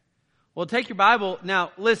Well, take your Bible.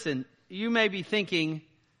 Now, listen, you may be thinking,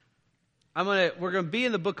 we're going to be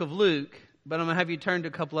in the book of Luke, but I'm going to have you turn to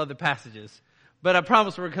a couple other passages. But I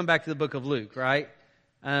promise we're going to come back to the book of Luke, right?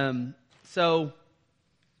 So,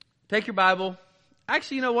 take your Bible.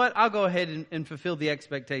 Actually, you know what? I'll go ahead and fulfill the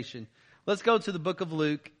expectation. Let's go to the book of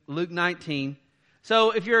Luke, Luke 19.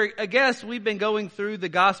 So, if you're a guest, we've been going through the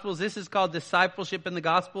Gospels. This is called Discipleship in the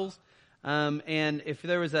Gospels. And if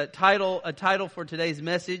there was a title for today's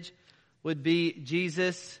message would be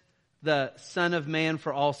Jesus, the Son of Man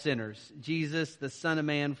for all sinners. Jesus, the Son of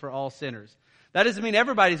Man for all sinners. That doesn't mean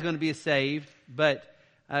everybody's going to be saved, but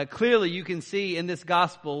clearly you can see in this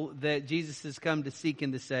gospel that Jesus has come to seek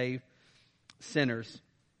and to save sinners.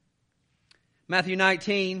 Matthew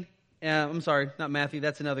 19, I'm sorry, not Matthew,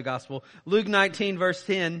 that's another gospel. Luke 19 verse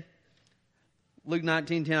 10. Luke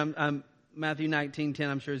 19:10, Matthew 19:10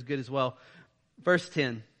 I'm sure is good as well. Verse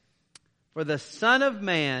 10. For the Son of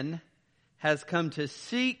Man has come to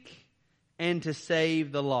seek and to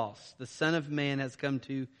save the lost. The Son of Man has come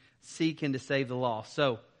to seek and to save the lost.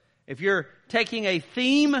 So, if you're taking a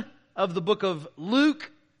theme of the book of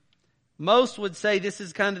Luke, most would say this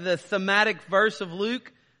is kind of the thematic verse of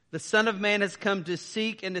Luke. The Son of Man has come to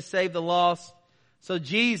seek and to save the lost. So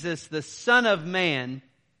Jesus, the Son of Man,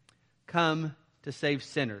 come to save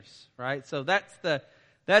sinners, right? So that's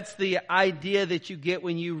the idea that you get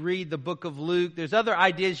when you read the book of Luke. There's other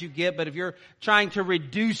ideas you get, but if you're trying to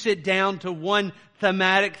reduce it down to one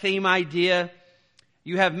thematic theme idea,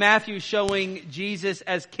 you have Matthew showing Jesus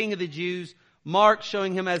as King of the Jews, Mark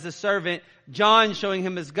showing him as a servant, John showing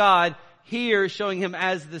him as God, here showing him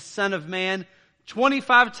as the Son of Man.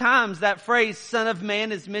 25 times that phrase, Son of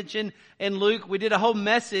Man, is mentioned in Luke. We did a whole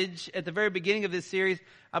message at the very beginning of this series.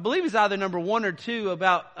 I believe it's either number 1 or 2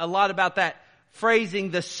 about that phrasing,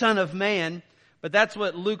 the Son of Man. But that's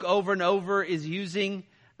what Luke over and over is using.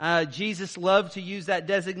 Jesus loved to use that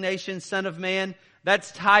designation, Son of Man.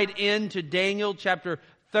 That's tied into Daniel chapter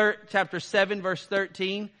 7 verse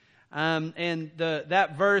 13. And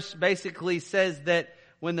that verse basically says that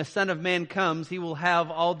when the Son of Man comes, He will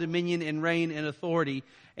have all dominion and reign and authority,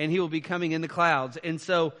 and He will be coming in the clouds. And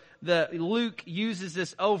so Luke uses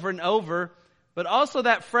this over and over, but also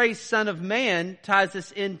that phrase, Son of Man, ties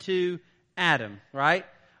us into Adam, right?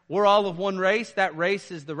 We're all of one race. That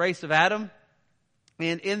race is the race of Adam.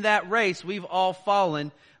 And in that race, we've all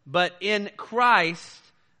fallen. But in Christ,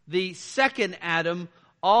 the second Adam,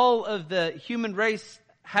 all of the human race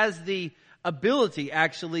has the ability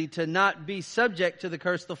actually to not be subject to the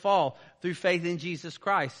curse of the fall through faith in Jesus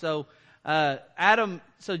Christ. So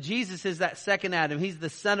Jesus is that second Adam. He's the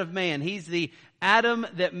Son of Man. He's the Adam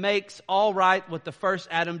that makes all right what the first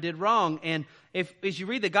Adam did wrong. And as you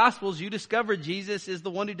read the Gospels, you discover Jesus is the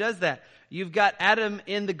one who does that. You've got Adam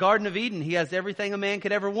in the Garden of Eden. He has everything a man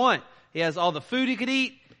could ever want. He has all the food he could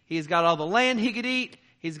eat. He's got all the land he could eat.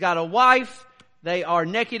 He's got a wife. They are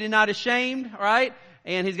naked and not ashamed, right?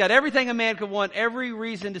 And he's got everything a man could want, every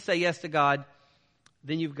reason to say yes to God.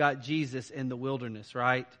 Then you've got Jesus in the wilderness,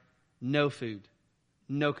 right? No food,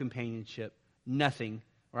 no companionship, nothing,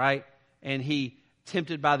 right? And he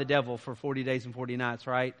tempted by the devil for 40 days and 40 nights,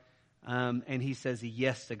 right? And he says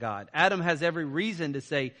yes to God. Adam has every reason to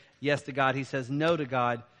say yes to God. He says no to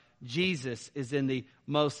God. Jesus is in the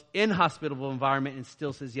most inhospitable environment and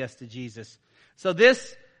still says yes to Jesus. So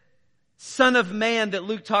this Son of Man that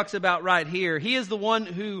Luke talks about right here, He is the one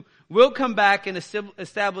who will come back and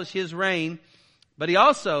establish His reign, but He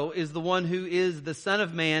also is the one who is the Son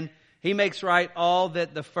of Man. He makes right all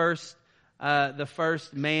that the first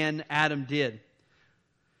man, Adam, did.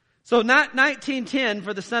 So 19:10,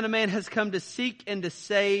 for the Son of Man has come to seek and to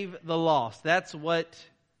save the lost. That's what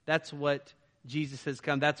Jesus has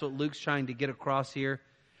come. That's what Luke's trying to get across here.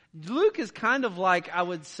 Luke is kind of like, I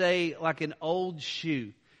would say, like an old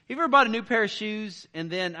shoe. Have you ever bought a new pair of shoes and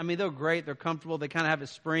then, they're great, they're comfortable, they kind of have a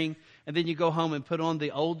spring, and then you go home and put on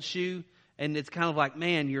the old shoe, and it's kind of like,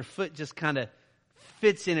 man, your foot just kind of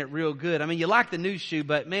fits in it real good. You like the new shoe,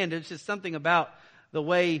 but man, there's just something about the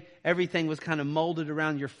way everything was kind of molded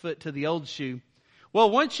around your foot to the old shoe.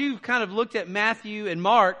 Well, once you've kind of looked at Matthew and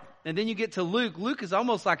Mark, and then you get to Luke, Luke is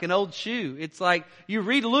almost like an old shoe. It's like you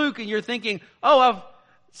read Luke and you're thinking,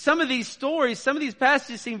 some of these stories, some of these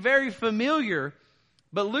passages seem very familiar.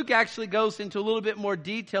 But Luke actually goes into a little bit more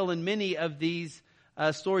detail in many of these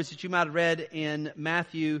stories that you might have read in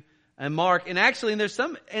Matthew and Mark. And actually, there's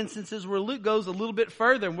some instances where Luke goes a little bit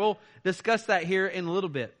further, and we'll discuss that here in a little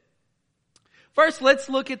bit. First, let's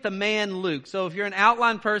look at the man Luke. So if you're an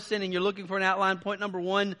outline person and you're looking for an outline, point number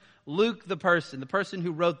 1, Luke the person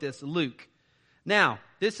who wrote this, Luke. Now,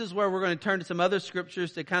 this is where we're going to turn to some other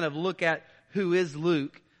scriptures to kind of look at who is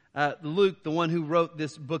Luke. Luke, the one who wrote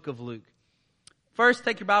this book of Luke. First,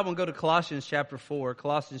 take your Bible and go to Colossians chapter 4.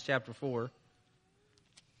 Colossians chapter 4.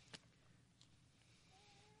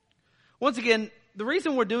 Once again, the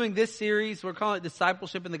reason we're doing this series, we're calling it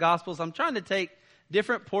Discipleship in the Gospels. I'm trying to take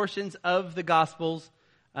different portions of the Gospels,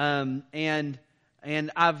 and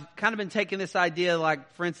I've kind of been taking this idea,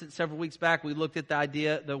 like, for instance, several weeks back, we looked at the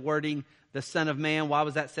idea, the wording, the Son of Man. Why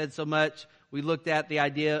was that said so much? We looked at the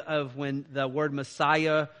idea of when the word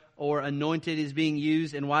Messiah or anointed is being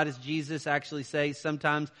used, and why does Jesus actually say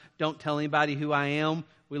sometimes, don't tell anybody who I am?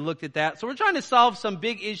 We looked at that. So we're trying to solve some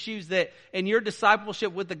big issues that in your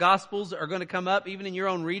discipleship with the Gospels are going to come up, even in your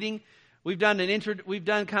own reading. We've done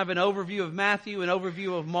kind of an overview of Matthew, an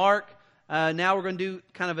overview of Mark. Now we're going to do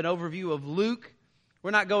kind of an overview of Luke.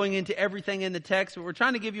 We're not going into everything in the text, but we're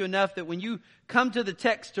trying to give you enough that when you come to the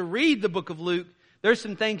text to read the book of Luke, there's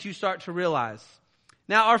some things you start to realize.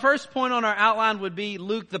 Now, our first point on our outline would be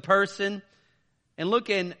Luke the person. And look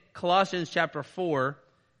in Colossians chapter 4,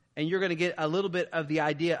 and you're going to get a little bit of the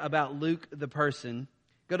idea about Luke the person.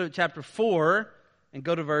 Go to chapter 4 and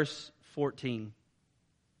go to verse 14.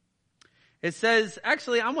 It says,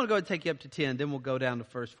 actually, I'm going to go ahead and take you up to 10, then we'll go down to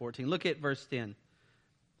verse 14. Look at verse 10.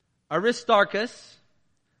 Aristarchus,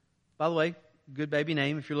 by the way, good baby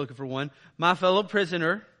name if you're looking for one, my fellow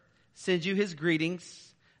prisoner, sends you his greetings.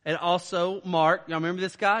 And also Mark, y'all remember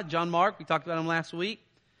this guy, John Mark? We talked about him last week.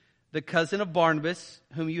 The cousin of Barnabas,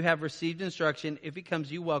 whom you have received instruction. If he comes,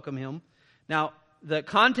 you welcome him. Now, the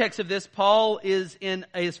context of this, Paul is in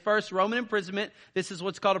his first Roman imprisonment. This is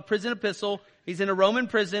what's called a prison epistle. He's in a Roman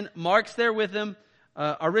prison. Mark's there with him.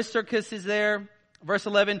 Aristarchus is there. Verse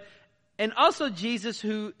 11. And also Jesus,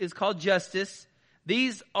 who is called Justus.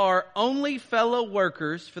 These are only fellow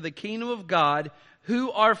workers for the kingdom of God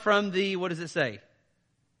who are from the, what does it say?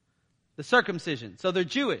 The circumcision. So they're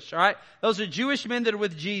Jewish, all right? Those are Jewish men that are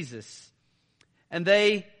with Jesus. And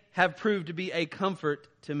they have proved to be a comfort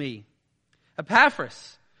to me.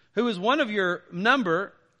 Epaphras, who is one of your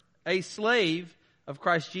number, a slave of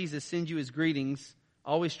Christ Jesus, sends you his greetings,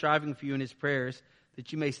 always striving for you in his prayers,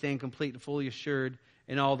 that you may stand complete and fully assured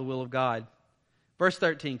in all the will of God. Verse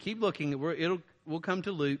 13, keep looking. We'll come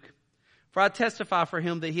to Luke. For I testify for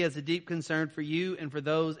him that he has a deep concern for you and for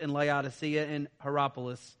those in Laodicea and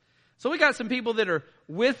Hierapolis. So we got some people that are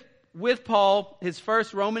with Paul, his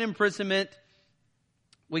first Roman imprisonment.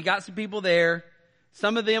 We got some people there.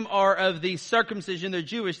 Some of them are of the circumcision. They're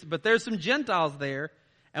Jewish, but there's some Gentiles there.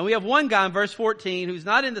 And we have one guy in verse 14 who's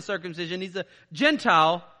not in the circumcision. He's a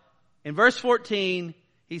Gentile. In verse 14,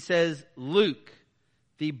 he says, Luke,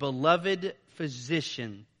 the beloved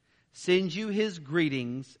physician, sends you his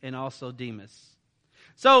greetings, and also Demas.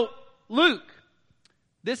 So, Luke,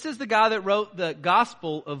 this is the guy that wrote the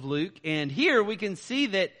Gospel of Luke, and here we can see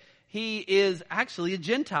that he is actually a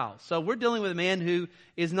Gentile. So we're dealing with a man who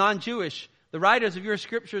is non-Jewish. The writers of your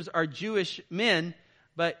scriptures are Jewish men,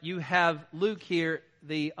 but you have Luke here,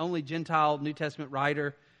 the only Gentile New Testament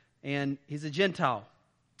writer, and he's a Gentile.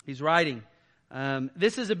 He's writing.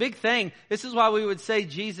 This is a big thing. This is why we would say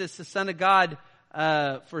Jesus, the Son of God,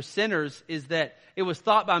 for sinners, is that it was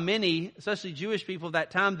thought by many, especially Jewish people of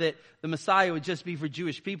that time, that the Messiah would just be for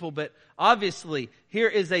Jewish people. But obviously, here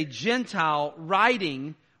is a Gentile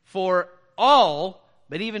writing for all,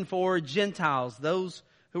 but even for Gentiles, those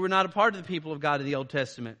who were not a part of the people of God in the Old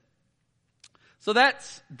Testament. So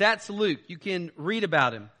that's Luke. You can read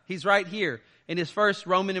about him. He's right here in his first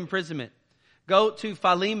Roman imprisonment. Go to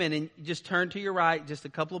Philemon and just turn to your right, just a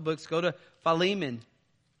couple of books. Go to Philemon.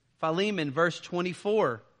 Philemon, verse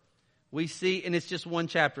 24. We see, and it's just one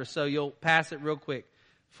chapter, so you'll pass it real quick.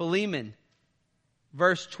 Philemon,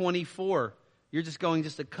 verse 24. You're just going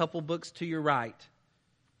just a couple books to your right.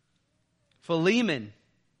 Philemon,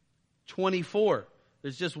 24.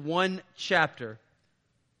 There's just one chapter.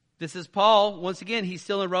 This is Paul. Once again, he's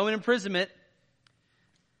still in Roman imprisonment.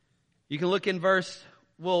 You can look in verse,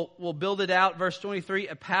 we'll build it out. Verse 23,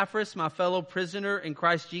 Epaphras, my fellow prisoner in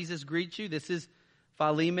Christ Jesus, greets you. This is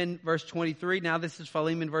Philemon, verse 23. Now this is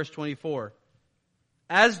Philemon, verse 24.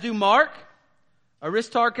 As do Mark,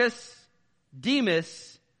 Aristarchus,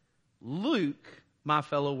 Demas, Luke, my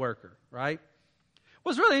fellow worker. Right?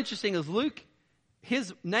 What's really interesting is Luke,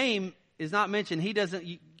 his name is not mentioned. He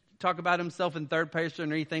doesn't talk about himself in third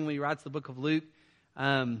person or anything when he writes the book of Luke.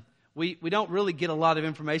 We don't really get a lot of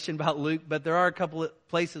information about Luke, but there are a couple of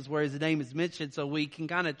places where his name is mentioned, so we can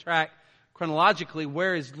kind of track chronologically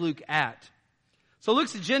where is Luke at. So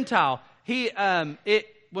Luke's a Gentile.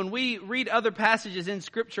 When we read other passages in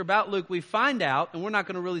Scripture about Luke, we find out, and we're not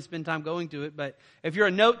going to really spend time going to it, but if you're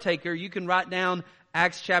a note taker, you can write down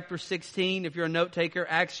Acts chapter 16. If you're a note taker,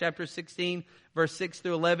 Acts chapter 16, verse 6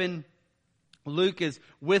 through 11. Luke is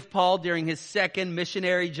with Paul during his second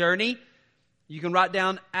missionary journey. You can write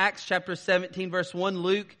down Acts chapter 17, verse 1.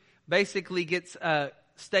 Luke basically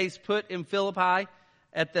stays put in Philippi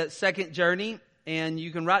at the second journey. And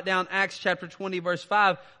you can write down Acts chapter 20, verse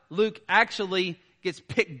 5. Luke actually gets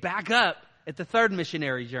picked back up at the third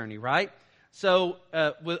missionary journey, right? So,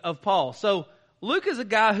 of Paul. So, Luke is a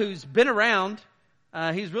guy who's been around.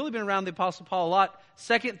 He's really been around the Apostle Paul a lot.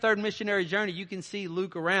 Second, third missionary journey, you can see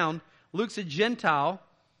Luke around. Luke's a Gentile.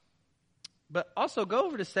 But also go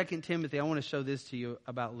over to 2 Timothy. I want to show this to you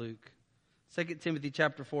about Luke. 2 Timothy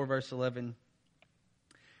chapter 4, verse 11.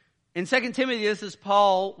 In 2 Timothy, this is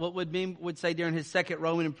Paul, what would say during his second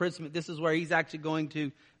Roman imprisonment. This is where he's actually going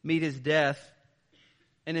to meet his death.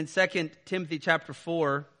 And in 2 Timothy chapter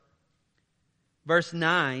 4, verse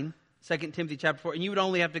 9, 2 Timothy chapter 4, and you would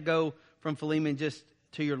only have to go from Philemon just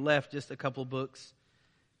to your left, just a couple books.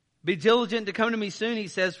 Be diligent to come to me soon, he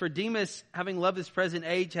says, for Demas, having loved this present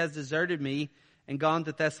age, has deserted me and gone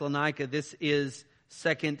to Thessalonica. This is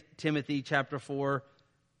 2 Timothy chapter 4,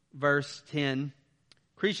 verse 10.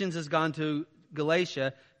 Crescens has gone to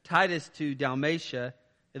Galatia, Titus to Dalmatia.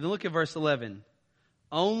 And then look at verse 11.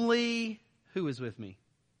 Only who is with me?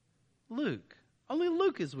 Luke. Only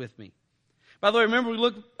Luke is with me. By the way, remember we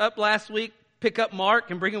looked up last week, pick up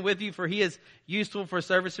Mark and bring him with you, for he is useful for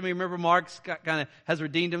service to me. Remember, Mark kind of has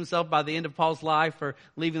redeemed himself by the end of Paul's life for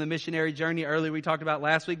leaving the missionary journey earlier we talked about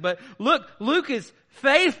last week. But look, Luke is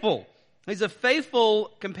faithful. He's a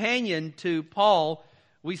faithful companion to Paul.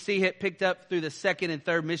 We see it picked up through the second and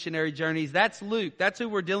third missionary journeys. That's Luke. That's who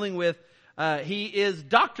we're dealing with. He is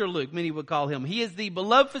Dr. Luke, many would call him. He is the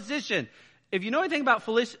beloved physician. If you know anything about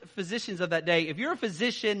physicians of that day, if you're a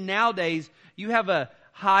physician nowadays, you have a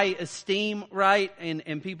high esteem, right?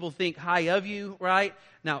 And people think high of you, right?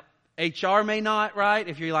 Now, HR may not, right?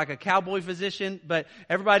 If you're like a cowboy physician, but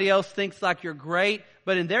everybody else thinks like you're great.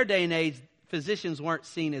 But in their day and age, physicians weren't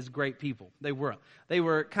seen as great people. They weren't. They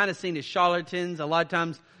were kind of seen as charlatans. A lot of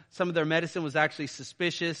times, some of their medicine was actually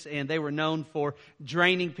suspicious, and they were known for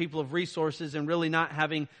draining people of resources and really not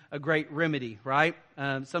having a great remedy, right?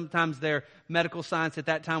 Sometimes their medical science at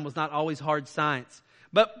that time was not always hard science.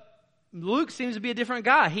 But Luke seems to be a different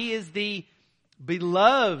guy. He is the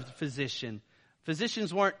beloved physician.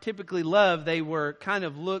 Physicians weren't typically loved. They were kind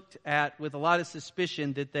of looked at with a lot of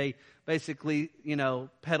suspicion that they basically,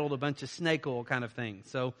 peddled a bunch of snake oil kind of thing.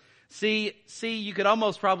 So, see, you could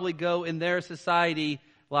almost probably go in their society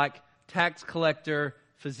like tax collector,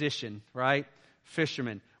 physician, right?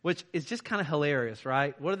 Fisherman, which is just kind of hilarious,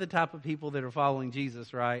 right? What are the type of people that are following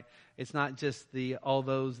Jesus, right? It's not just all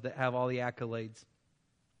those that have all the accolades.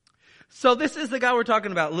 So this is the guy we're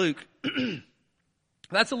talking about, Luke.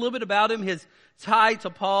 That's a little bit about him, his tie to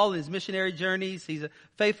Paul, his missionary journeys. He's a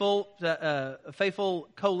faithful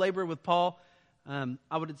co-laborer with Paul.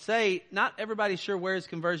 I would say not everybody's sure where his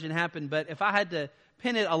conversion happened, but if I had to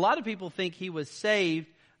pin it, a lot of people think he was saved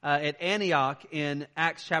at Antioch in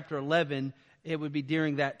Acts chapter 11. It would be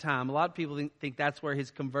during that time. A lot of people think that's where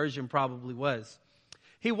his conversion probably was.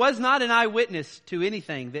 He was not an eyewitness to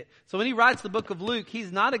anything. So when he writes the book of Luke,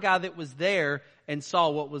 he's not a guy that was there and saw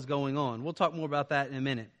what was going on. We'll talk more about that in a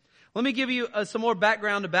minute. Let me give you some more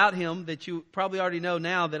background about him that you probably already know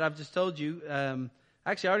now that I've just told you.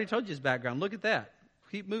 Actually, I already told you his background. Look at that.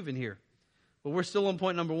 Keep moving here. But we're still on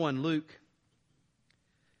point number 1, Luke.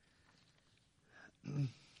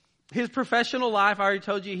 His professional life, I already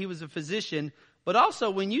told you he was a physician. But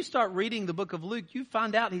also, when you start reading the book of Luke, you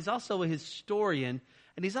find out he's also a historian.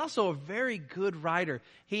 And he's also a very good writer.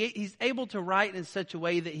 He's able to write in such a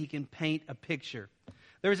way that he can paint a picture.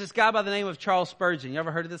 There was this guy by the name of Charles Spurgeon. You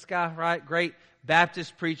ever heard of this guy, right? Great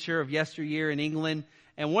Baptist preacher of yesteryear in England.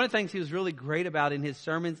 And one of the things he was really great about in his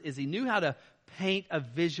sermons is he knew how to paint a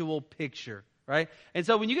visual picture, right? And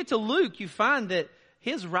so when you get to Luke, you find that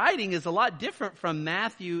his writing is a lot different from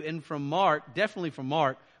Matthew and from Mark, definitely from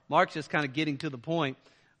Mark. Mark's just kind of getting to the point.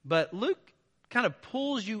 But Luke kind of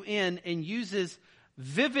pulls you in and uses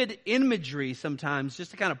vivid imagery sometimes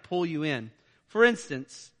just to kind of pull you in. For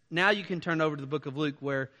instance, now you can turn over to the book of Luke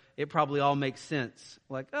where it probably all makes sense.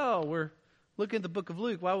 Like, oh, we're looking at the book of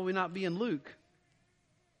Luke. Why would we not be in Luke?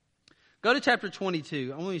 Go to chapter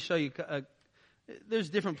 22. I want to show you, there's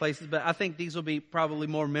different places, but I think these will be probably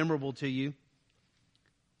more memorable to you.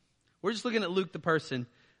 We're just looking at Luke the person.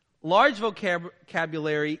 Large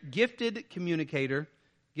vocabulary, gifted communicator,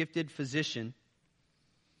 gifted physician.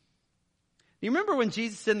 You remember when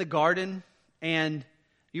Jesus is in the garden, and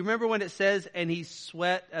you remember when it says, and he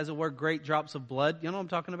sweat, as it were, great drops of blood? You know what I'm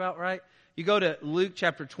talking about, right? You go to Luke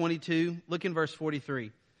chapter 22, look in verse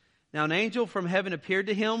 43. Now an angel from heaven appeared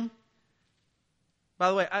to him, By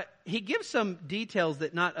the way, he gives some details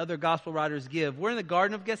that not other gospel writers give. We're in the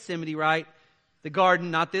Garden of Gethsemane, right? The garden,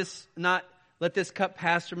 not let this cup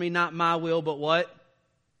pass from me, not my will, but what?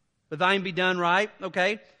 But thine be done, right?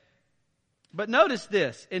 Okay. But notice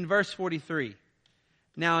this in verse 43.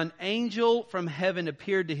 Now an angel from heaven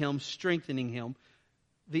appeared to him, strengthening him.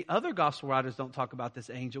 The other gospel writers don't talk about this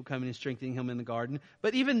angel coming and strengthening him in the garden.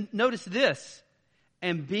 But even notice this.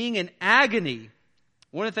 And being in agony.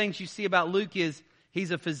 One of the things you see about Luke is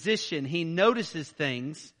he's a physician. He notices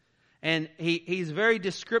things. And he's very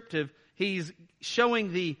descriptive. He's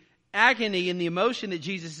showing the agony and the emotion that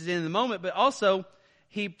Jesus is in the moment. But also,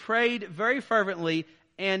 he prayed very fervently.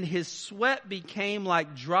 And his sweat became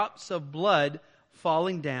like drops of blood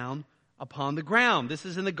falling down upon the ground. This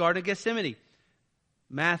is in the Garden of Gethsemane.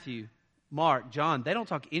 Matthew, Mark, John, they don't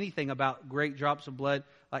talk anything about great drops of blood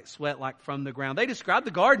like sweat like from the ground. They describe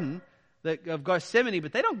the garden of Gethsemane,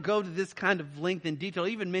 but they don't go to this kind of length and detail,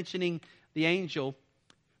 even mentioning the angel.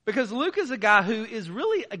 Because Luke is a guy who is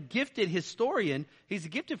really a gifted historian. He's a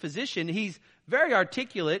gifted physician. He's very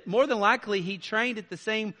articulate. More than likely, he trained at the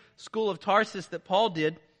same school of Tarsus that Paul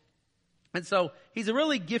did. And so he's a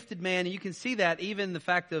really gifted man, and you can see that even in the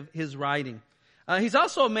fact of his writing. He's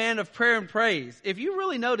also a man of prayer and praise. If you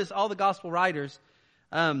really notice all the gospel writers,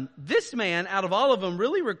 this man, out of all of them,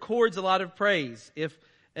 really records a lot of praise.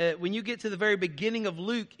 When you get to the very beginning of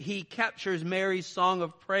Luke, he captures Mary's song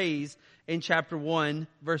of praise in chapter 1,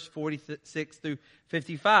 verse 46 through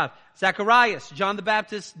 55. Zacharias, John the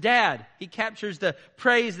Baptist's dad, he captures the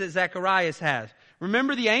praise that Zacharias has.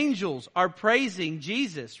 Remember, the angels are praising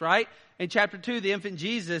Jesus, right? In chapter 2, the infant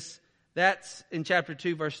Jesus, that's in chapter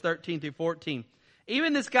 2, verse 13 through 14.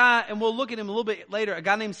 Even this guy, and we'll look at him a little bit later, a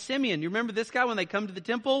guy named Simeon. You remember this guy when they come to the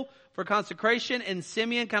temple for consecration, and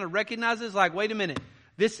Simeon kind of recognizes, like, wait a minute,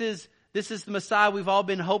 this is the Messiah we've all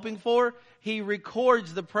been hoping for. He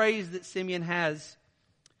records the praise that Simeon has.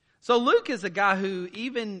 So Luke is a guy who,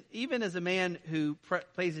 even as a man who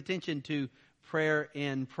pays attention to prayer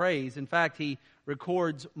and praise. In fact, he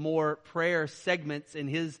records more prayer segments in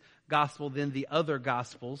his gospel than the other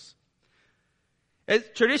gospels.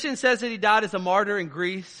 Tradition says that he died as a martyr in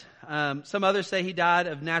Greece. Some others say he died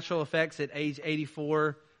of natural effects at age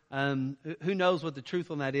 84. Who knows what the truth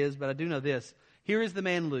on that is, but I do know this. Here is the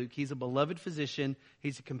man Luke. He's a beloved physician.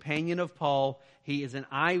 He's a companion of Paul. He is an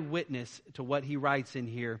eyewitness to what he writes in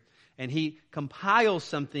here. And he compiles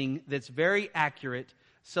something that's very accurate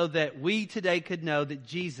so that we today could know that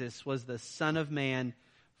Jesus was the Son of Man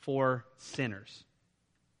for sinners.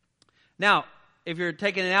 Now, if you're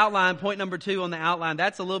taking an outline, point number 2 on the outline,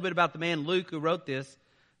 that's a little bit about the man Luke who wrote this.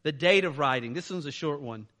 The date of writing. This one's a short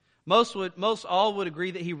one. Most all would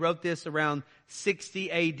agree that he wrote this around 60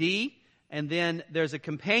 A.D., and then there's a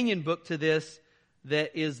companion book to this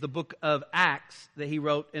that is the book of Acts that he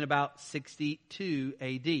wrote in about 62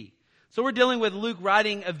 A.D. So we're dealing with Luke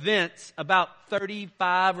writing events about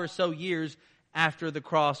 35 or so years after the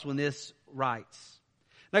cross when this writes.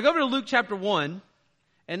 Now go over to Luke chapter 1,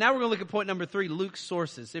 and now we're going to look at point number 3, Luke's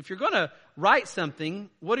sources. If you're going to write something,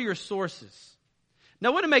 what are your sources?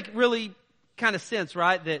 Now, wouldn't it make really kind of sense,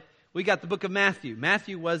 right, that we got the book of Matthew.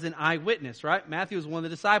 Matthew was an eyewitness, right? Matthew was one of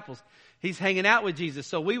the disciples. He's hanging out with Jesus.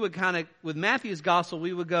 So we would kind of, with Matthew's gospel,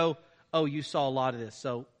 we would go, oh, you saw a lot of this.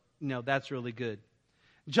 So, that's really good.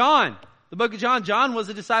 John, the book of John. John was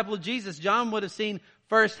a disciple of Jesus. John would have seen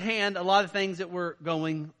firsthand a lot of things that were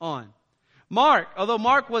going on. Mark, although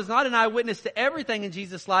Mark was not an eyewitness to everything in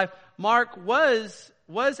Jesus' life, Mark was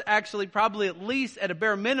actually probably at least at a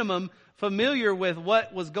bare minimum familiar with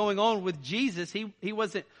what was going on with Jesus. He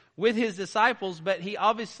wasn't with his disciples, but he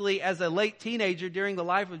obviously, as a late teenager during the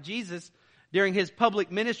life of Jesus, during his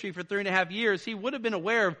public ministry for 3.5 years, he would have been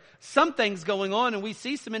aware of some things going on. And we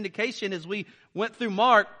see some indication as we went through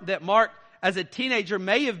Mark that Mark, as a teenager,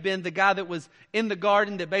 may have been the guy that was in the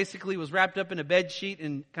garden that basically was wrapped up in a bed sheet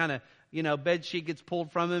and kind of, bed sheet gets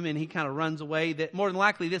pulled from him and he kind of runs away. That more than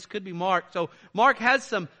likely this could be Mark. So Mark has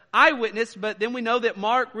some eyewitness, but then we know that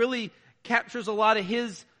Mark really captures a lot of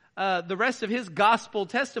his, the rest of his gospel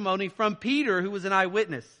testimony from Peter, who was an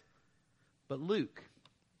eyewitness. But Luke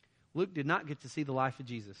did not get to see the life of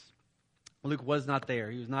Jesus. Luke was not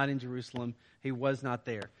there. He was not in Jerusalem. He was not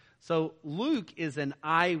there. So Luke is an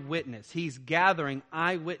eyewitness. He's gathering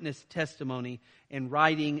eyewitness testimony and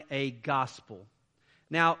writing a gospel.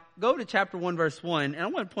 Now, go to chapter 1, verse 1, and I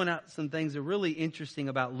want to point out some things that are really interesting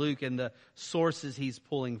about Luke and the sources he's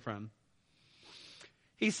pulling from.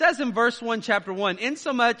 He says in verse 1, chapter 1,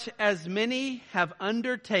 insomuch as many have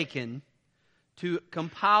undertaken to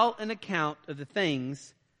compile an account of the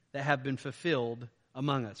things that have been fulfilled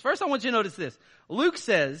among us. First, I want you to notice this. Luke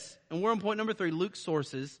says, and we're on point number 3, Luke's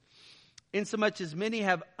sources, insomuch as many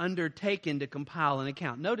have undertaken to compile an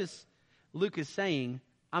account. Notice Luke is saying,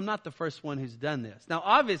 I'm not the first one who's done this. Now,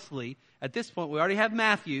 obviously, at this point, we already have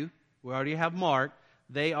Matthew, we already have Mark.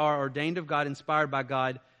 They are ordained of God, inspired by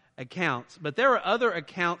God accounts. But there are other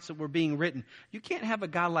accounts that were being written. You can't have a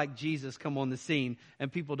guy like Jesus come on the scene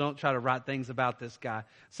and people don't try to write things about this guy.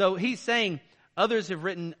 So he's saying others have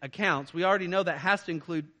written accounts. We already know that has to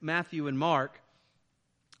include Matthew and Mark.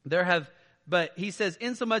 But he says,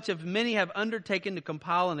 insomuch as many have undertaken to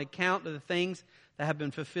compile an account of the things that have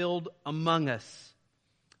been fulfilled among us.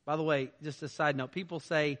 By the way, just a side note, people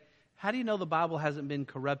say, how do you know the Bible hasn't been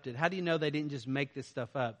corrupted? How do you know they didn't just make this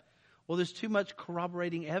stuff up? Well, there's too much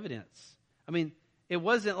corroborating evidence. I mean, it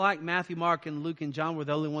wasn't like Matthew, Mark, and Luke, and John were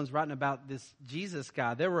the only ones writing about this Jesus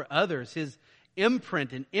guy. There were others. His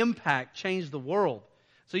imprint and impact changed the world.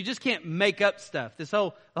 So you just can't make up stuff.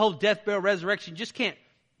 The whole death, burial, resurrection, you just can't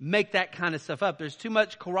make that kind of stuff up. There's too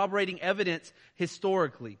much corroborating evidence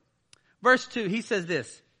historically. Verse 2, he says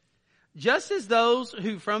this, just as those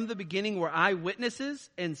who from the beginning were eyewitnesses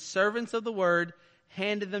and servants of the word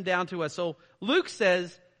handed them down to us. So Luke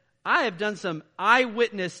says, I have done some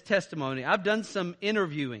eyewitness testimony. I've done some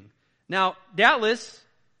interviewing. Now, doubtless,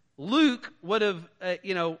 Luke would have,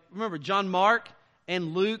 remember John Mark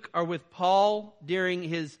and Luke are with Paul during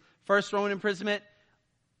his first Roman imprisonment.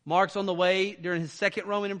 Mark's on the way during his second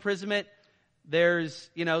Roman imprisonment.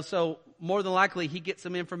 So more than likely he gets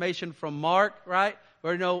some information from Mark, right? We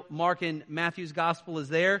already know Mark in Matthew's gospel is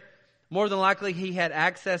there. More than likely he had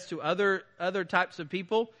access to other types of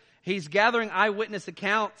people. He's gathering eyewitness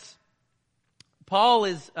accounts. Paul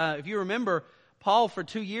is, if you remember, Paul for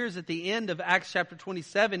 2 years at the end of Acts chapter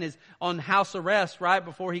 27 is on house arrest right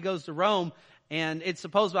before he goes to Rome. And it's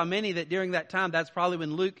supposed by many that during that time, that's probably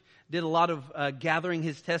when Luke did a lot of gathering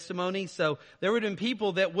his testimony. So there would have been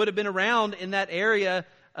people that would have been around in that area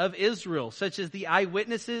of Israel, such as the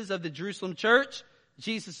eyewitnesses of the Jerusalem church,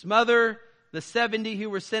 Jesus' mother, the 70 who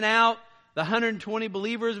were sent out, the 120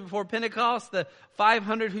 believers before Pentecost, the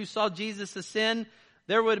 500 who saw Jesus ascend.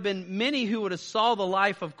 There would have been many who would have saw the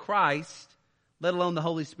life of Christ, let alone the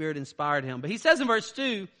Holy Spirit inspired him. But he says in verse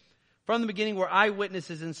 2, from the beginning were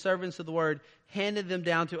eyewitnesses and servants of the word, handed them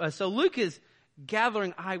down to us. So Luke is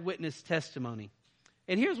gathering eyewitness testimony.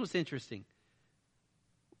 And here's what's interesting.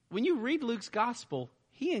 When you read Luke's gospel,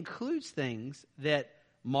 he includes things that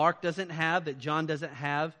Mark doesn't have, that John doesn't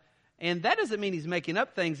have. And that doesn't mean he's making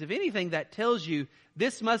up things. If anything, that tells you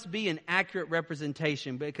this must be an accurate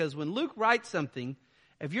representation. Because when Luke writes something,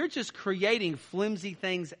 if you're just creating flimsy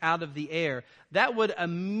things out of the air, that would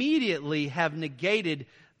immediately have negated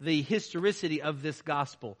the historicity of this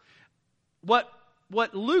gospel. What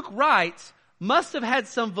Luke writes must have had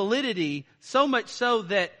some validity, so much so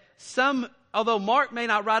that although Mark may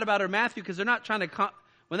not write about it or Matthew, because they're not trying to,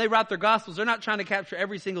 when they write their gospels, they're not trying to capture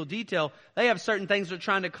every single detail. They have certain things they're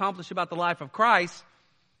trying to accomplish about the life of Christ.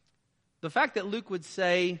 The fact that Luke would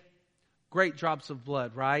say great drops of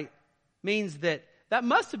blood, right, means that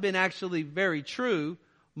must have been actually very true.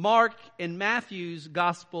 Mark and Matthew's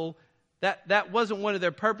gospel, that wasn't one of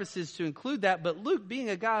their purposes to include that, but Luke,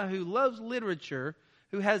 being a guy who loves literature,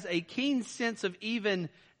 who has a keen sense of even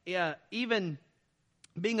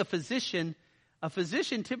being a physician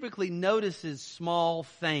typically notices small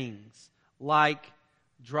things like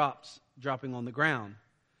dropping on the ground.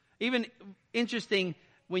 Even interesting,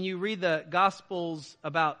 when you read the Gospels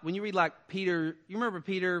when you read like Peter, you remember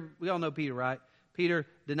Peter, we all know Peter, right? Peter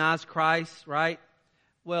denies Christ, right?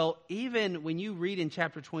 Well, even when you read in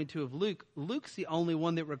chapter 22 of Luke, Luke's the only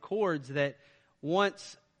one that records that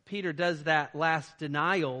once Peter does that last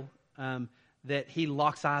denial, that he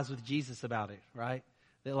locks eyes with Jesus about it, right?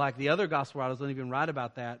 That like the other gospel writers don't even write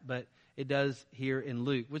about that, but it does here in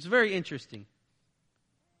Luke, which is very interesting.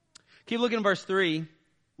 Keep looking at verse 3.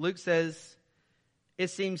 Luke says, it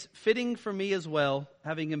seems fitting for me as well,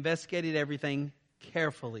 having investigated everything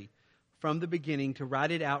carefully from the beginning, to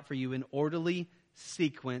write it out for you in orderly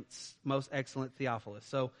sequence, most excellent Theophilus.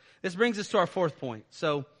 So this brings us to our fourth point.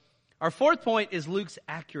 So our fourth point is Luke's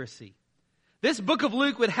accuracy. This book of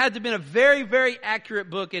Luke would have to have been a very, very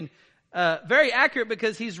accurate book, and very accurate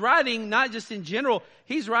because he's writing not just in general,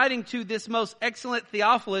 he's writing to this most excellent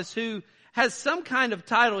Theophilus who has some kind of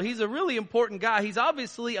title. He's a really important guy. He's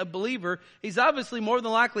obviously a believer. He's obviously more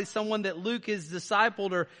than likely someone that Luke has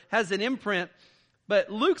discipled or has an imprint. But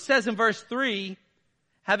Luke says in verse 3,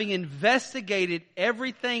 having investigated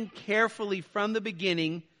everything carefully from the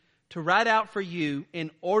beginning to write out for you in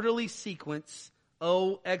orderly sequence,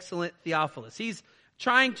 O excellent Theophilus. He's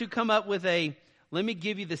trying to come up with a let me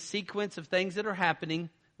give you the sequence of things that are happening.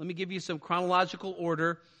 Let me give you some chronological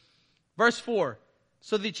order. Verse 4,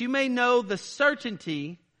 so that you may know the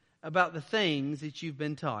certainty about the things that you've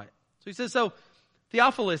been taught. So he says, so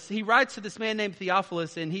Theophilus, he writes to this man named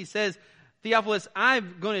Theophilus, and he says, Theophilus,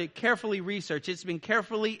 I'm going to carefully research. It's been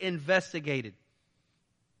carefully investigated.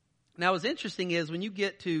 Now, what's interesting is when you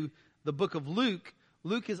get to the book of Luke,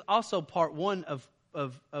 Luke is also part one of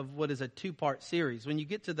what is a two-part series. When you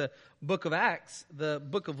get to the book of Acts, the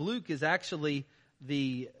book of Luke is actually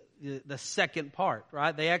the second part,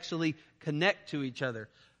 right? They actually connect to each other.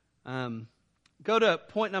 Go to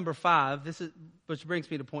point number 5. Which brings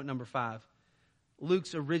me to point number 5.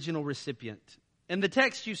 Luke's original recipient. In the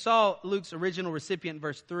text, you saw Luke's original recipient,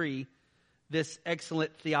 verse 3, this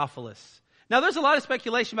excellent Theophilus. Now, there's a lot of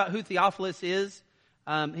speculation about who Theophilus is.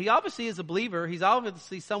 He obviously is a believer. He's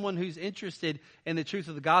obviously someone who's interested in the truth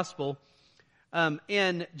of the gospel.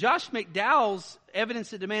 In Josh McDowell's Evidence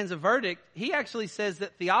That Demands a Verdict, he actually says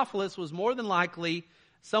that Theophilus was more than likely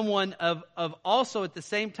someone of also at the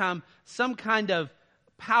same time some kind of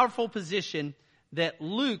powerful position that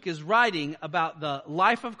Luke is writing about the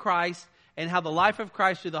life of Christ and how the life of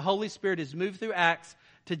Christ through the Holy Spirit is moved through Acts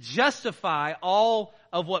to justify all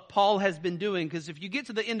of what Paul has been doing. Because if you get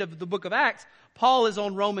to the end of the book of Acts, Paul is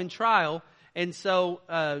on Roman trial. And so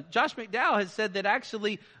Josh McDowell has said that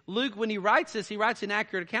actually Luke, when he writes this, he writes an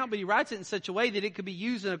accurate account, but he writes it in such a way that it could be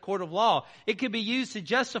used in a court of law. It could be used to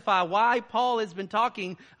justify why Paul has been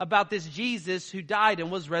talking about this Jesus who died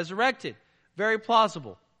and was resurrected. Very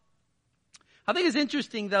plausible. I think it's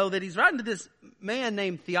interesting, though, that he's writing to this man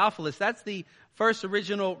named Theophilus. That's the first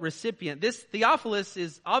original recipient. This Theophilus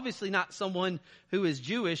is obviously not someone who is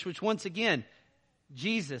Jewish, which once again,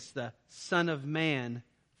 Jesus, the Son of Man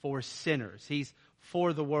for sinners. He's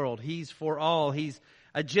for the world. He's for all. He's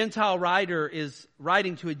a Gentile writer is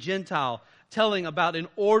writing to a Gentile, telling about an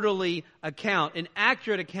orderly account, an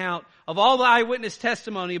accurate account of all the eyewitness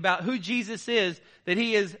testimony about who Jesus is, that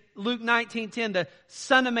he is, Luke 19:10, the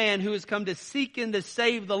Son of Man who has come to seek and to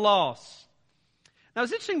save the lost. Now,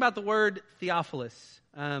 what's interesting about the word Theophilus,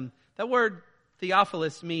 that word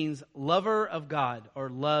Theophilus means lover of God or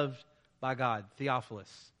loved by God,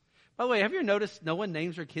 Theophilus. By the way, have you noticed no one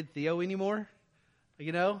names their kid Theo anymore?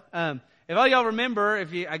 You know? If all y'all remember,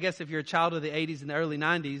 if you're a child of the 80s and the early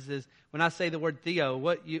 90s, is when I say the word Theo,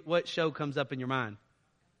 what show comes up in your mind?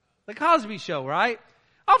 The Cosby Show, right?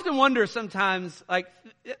 I often wonder sometimes, like,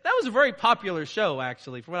 that was a very popular show,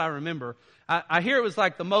 actually, from what I remember. I hear it was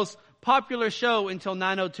like the most popular show until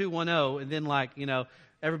 90210, and then, like, you know,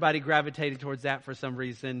 everybody gravitated towards that for some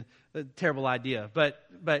reason. A terrible idea. But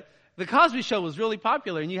the Cosby Show was really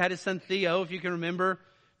popular, and you had his son Theo, if you can remember.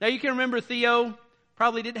 Now, you can remember Theo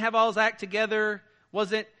probably didn't have all his act together,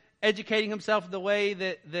 wasn't educating himself the way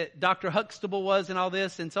that Dr. Huxtable was and all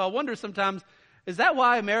this. And so I wonder sometimes, is that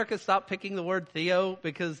why America stopped picking the word Theo?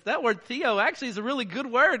 Because that word Theo actually is a really good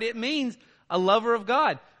word. It means a lover of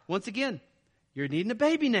God. Once again, you're needing a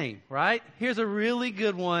baby name, right? Here's a really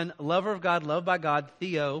good one, a lover of God, loved by God,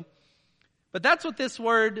 Theo. But that's what this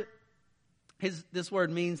word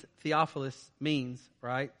means, Theophilus means,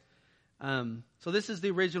 right? So this is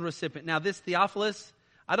the original recipient. Now, this Theophilus,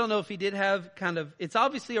 I don't know if he did have it's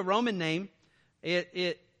obviously a Roman name.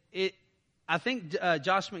 I think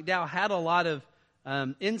Josh McDowell had a lot of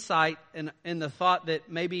insight in the thought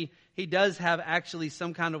that maybe he does have actually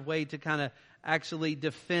some kind of way to kind of actually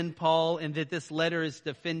defend Paul, and that this letter is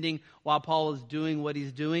defending while Paul is doing what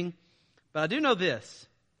he's doing. But I do know this.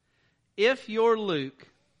 If you're Luke,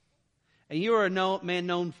 and you are a man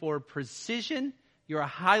known for precision, you're a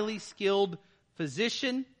highly skilled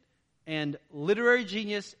physician and literary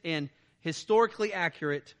genius and historically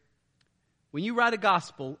accurate, when you write a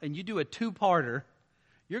gospel and you do a two-parter,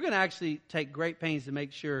 you're going to actually take great pains to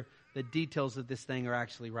make sure the details of this thing are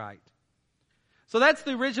actually right. So that's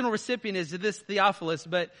the original recipient is this Theophilus,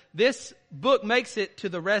 but this book makes it to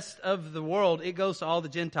the rest of the world. It goes to all the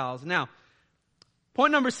Gentiles. Now,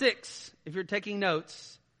 point number 6, if you're taking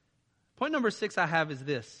notes, point number 6 I have is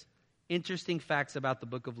this. Interesting facts about the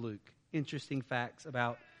book of Luke. Interesting facts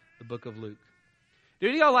about the book of Luke. Do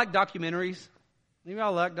any of y'all like documentaries? Any of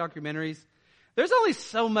y'all like documentaries? There's only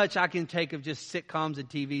so much I can take of just sitcoms and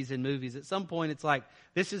TVs and movies. At some point, it's like,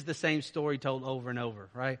 this is the same story told over and over,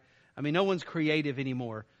 right? I mean, no one's creative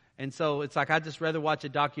anymore. And so it's like, I'd just rather watch a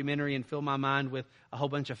documentary and fill my mind with a whole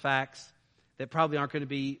bunch of facts that probably aren't going to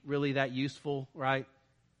be really that useful, right?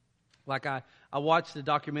 Like I watched a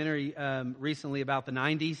documentary recently about the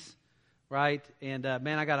 90s. Right? And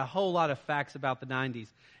man, I got a whole lot of facts about the 90s.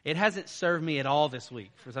 It hasn't served me at all this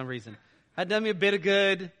week for some reason. Hadn't done me a bit of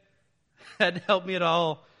good. Hadn't helped me at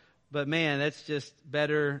all. But man, that's just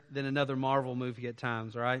better than another Marvel movie at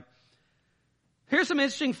times, right? Here's some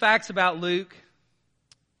interesting facts about Luke.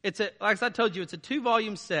 Like I told you, it's a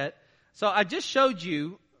 2-volume set. So I just showed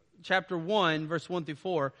you chapter 1, verse 1 through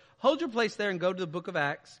 4. Hold your place there and go to the book of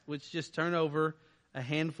Acts, which just turn over a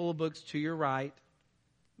handful of books to your right.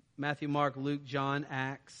 Matthew, Mark, Luke, John,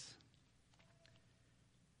 Acts.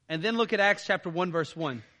 And then look at Acts chapter 1, verse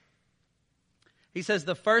 1. He says,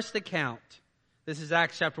 the first account. This is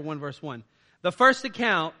Acts chapter 1, verse 1. The first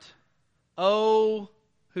account, who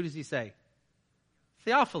does he say?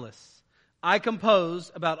 Theophilus. I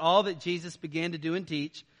composed about all that Jesus began to do and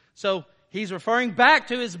teach. So he's referring back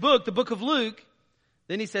to his book, the book of Luke.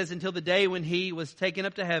 Then he says, until the day when he was taken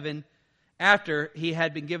up to heaven, after he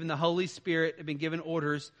had been given the Holy Spirit, had been given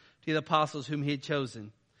orders to the apostles whom he had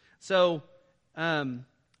chosen. So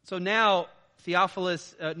now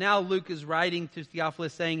Theophilus, now Luke is writing to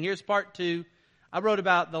Theophilus saying, here's part 2. I wrote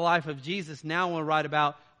about the life of Jesus. Now I want to write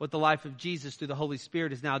about what the life of Jesus through the Holy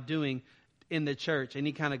Spirit is now doing in the church. And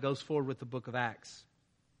he kind of goes forward with the book of Acts.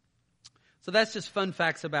 So that's just fun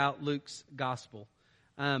facts about Luke's gospel.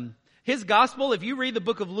 His gospel, if you read the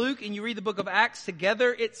book of Luke and you read the book of Acts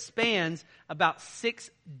together, it spans about 6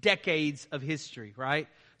 decades of history, right?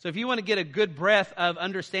 So if you want to get a good breadth of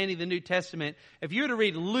understanding the New Testament, if you were to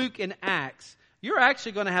read Luke and Acts, you're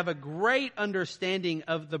actually going to have a great understanding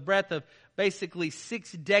of the breadth of basically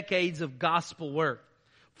 6 decades of gospel work.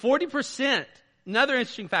 40%, another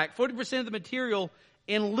interesting fact, 40% of the material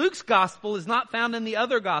in Luke's gospel is not found in the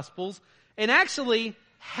other gospels. And actually,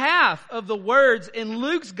 half of the words in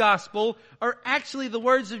Luke's gospel are actually the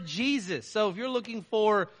words of Jesus. So if you're looking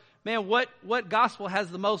for, man, what gospel has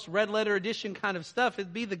the most red letter edition kind of stuff,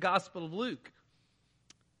 it'd be the Gospel of Luke.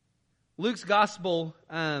 Luke's gospel,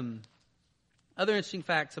 other interesting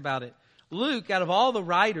facts about it. Luke, out of all the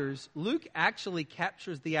writers, Luke actually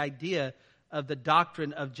captures the idea of the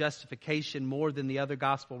doctrine of justification more than the other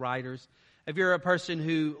gospel writers. If you're a person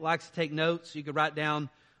who likes to take notes, you could write down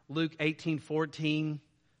Luke 18:14.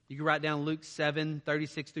 You can write down Luke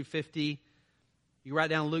 7:36 through 50. You can write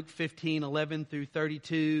down Luke 15:11 through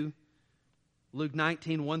 32. Luke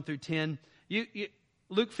 19:1 through 10.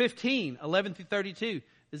 Luke 15:11 through 32.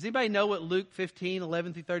 Does anybody know what Luke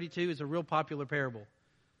 15:11 through 32 is? A real popular parable.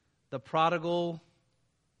 The prodigal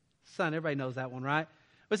son. Everybody knows that one, right?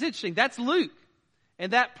 But it's interesting. That's Luke.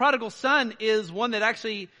 And that prodigal son is one that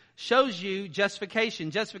actually shows you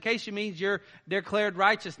justification. Justification means you're declared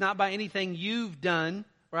righteous, not by anything you've done,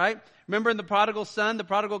 right? Remember in the prodigal son, the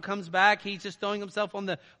prodigal comes back. He's just throwing himself on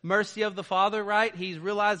the mercy of the Father, right? He's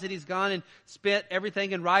realized that he's gone and spent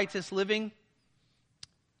everything in righteous living.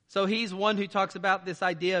 So he's one who talks about this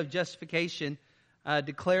idea of justification,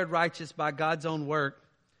 declared righteous by God's own work.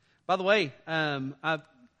 By the way, I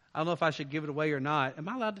don't know if I should give it away or not. Am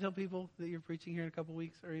I allowed to tell people that you're preaching here in a couple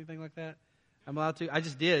weeks or anything like that? I'm allowed to. I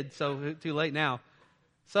just did, so too late now.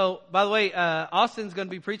 So, by the way, Austin's going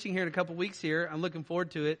to be preaching here in a couple weeks here. I'm looking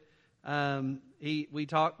forward to it.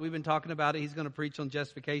 We've been talking about it. He's going to preach on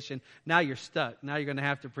justification. Now you're stuck. Now you're going to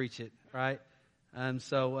have to preach it, right?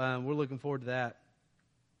 So we're looking forward to that.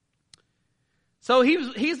 So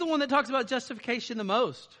he's the one that talks about justification the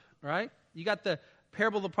most, right? You got the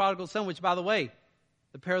parable of the prodigal son, which, by the way,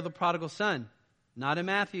 the parable of the prodigal son, not in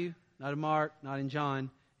Matthew, not in Mark, not in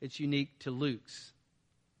John. It's unique to Luke's.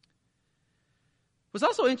 What's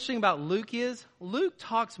also interesting about Luke is Luke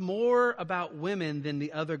talks more about women than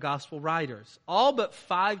the other gospel writers. All but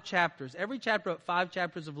 5 chapters. Every chapter but 5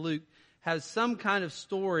 chapters of Luke has some kind of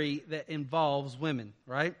story that involves women,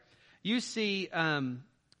 right? You see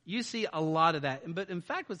a lot of that. But in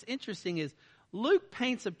fact, what's interesting is Luke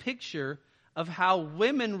paints a picture of how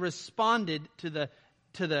women responded to the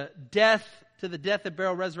death and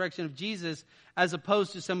burial, resurrection of Jesus, as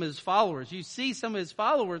opposed to some of his followers. You see some of his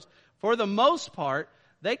followers, for the most part,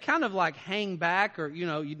 they kind of like hang back, or you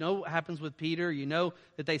know what happens with Peter. You know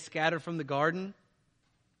that they scatter from the garden.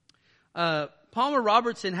 Palmer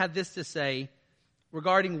Robertson had this to say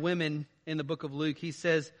regarding women in the book of Luke. He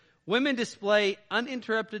says, women display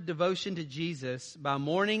uninterrupted devotion to Jesus by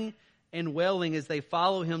mourning and wailing as they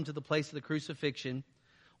follow him to the place of the crucifixion,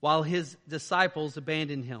 while his disciples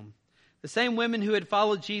abandon him. The same women who had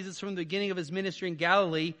followed Jesus from the beginning of his ministry in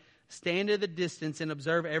Galilee stand at a distance and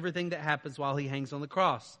observe everything that happens while he hangs on the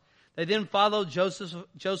cross. They then follow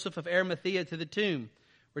Joseph of Arimathea to the tomb,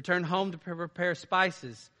 return home to prepare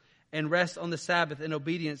spices, and rest on the Sabbath in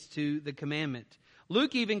obedience to the commandment.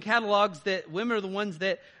 Luke even catalogs that women are the ones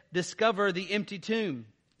that discover the empty tomb.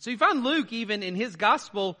 So you find Luke, even in his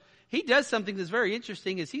gospel, he does something that's very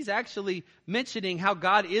interesting, is he's actually mentioning how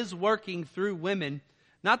God is working through women,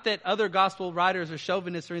 Not that other gospel writers are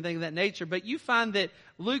chauvinists or anything of that nature, but you find that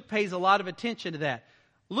Luke pays a lot of attention to that.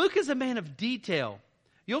 Luke is a man of detail.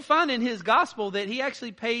 You'll find in his gospel that he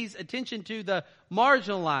actually pays attention to the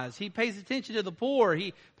marginalized. He pays attention to the poor.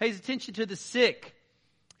 He pays attention to the sick.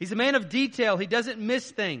 He's a man of detail. He doesn't miss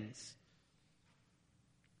things.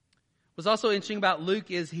 What's also interesting about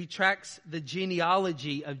Luke is he tracks the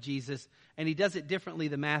genealogy of Jesus, and he does it differently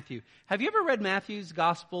than Matthew. Have you ever read Matthew's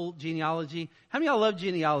gospel genealogy? How many of y'all love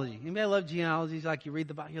genealogy? Anybody love genealogies? Like you read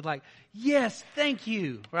the Bible, you're like, yes, thank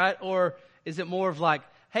you, right? Or is it more of like,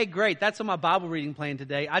 hey, great, that's on my Bible reading plan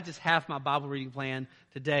today. I just have my Bible reading plan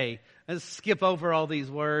today. Let's skip over all these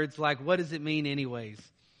words. Like, what does it mean anyways?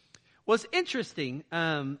 What's interesting,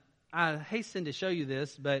 I hasten to show you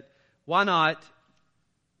this, but why not?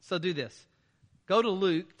 So do this. Go to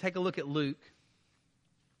Luke. Take a look at Luke.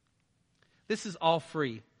 This is all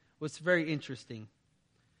free. What's very interesting.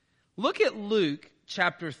 Look at Luke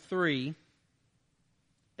chapter 3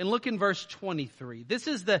 and look in verse 23. This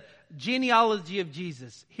is the genealogy of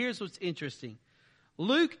Jesus. Here's what's interesting.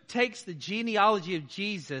 Luke takes the genealogy of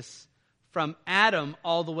Jesus from Adam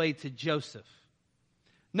all the way to Joseph.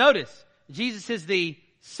 Notice, Jesus is the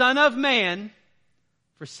Son of Man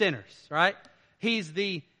for sinners, right? He's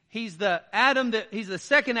the Adam he's the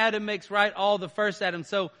second Adam makes right all the first Adam.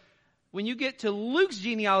 So when you get to Luke's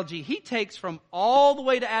genealogy, he takes from all the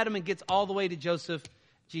way to Adam and gets all the way to Joseph,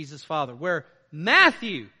 Jesus' father. Where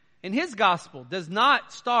Matthew in his gospel does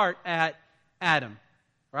not start at Adam,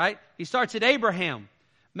 right? He starts at Abraham.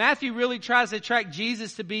 Matthew really tries to track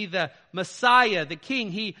Jesus to be the Messiah, the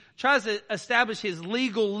King. He tries to establish his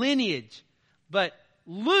legal lineage. But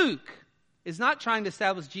Luke is not trying to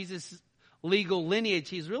establish Jesus' legal lineage.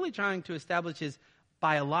 He's really trying to establish his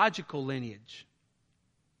biological lineage.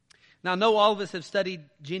 Now, I know all of us have studied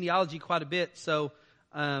genealogy quite a bit, so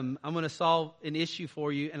I'm going to solve an issue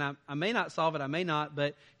for you. And I may not solve it, I may not,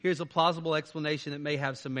 but here's a plausible explanation that may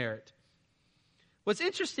have some merit. What's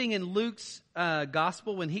interesting in Luke's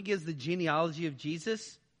gospel, when he gives the genealogy of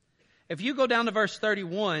Jesus, if you go down to verse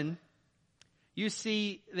 31, you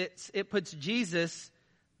see that it puts Jesus,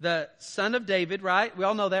 the son of David, right? We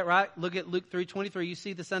all know that, right? Look at Luke 3:23. You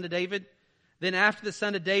see the son of David. Then after the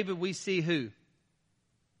son of David, we see who?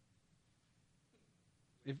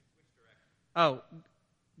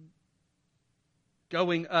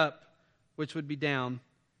 Going up, which would be down.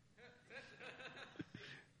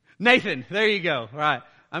 Nathan, there you go. Right.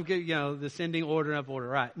 I'm good, descending order and up order.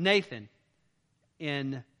 Right. Nathan.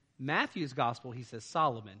 In Matthew's gospel, he says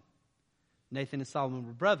Solomon. Nathan and Solomon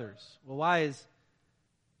were brothers. Well, why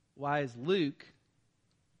does Luke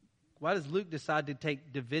decide to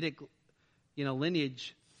take Davidic,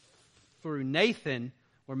 lineage through Nathan,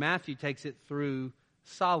 where Matthew takes it through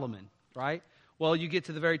Solomon, right? Well, you get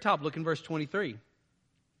to the very top. Look in verse 23.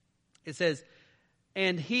 It says,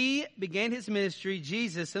 and he began his ministry.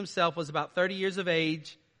 Jesus himself was about 30 years of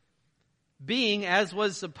age, being, as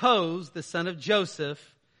was supposed, the son of Joseph.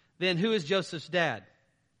 Then who is Joseph's dad?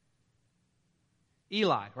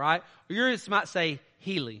 Eli, right? Or you might say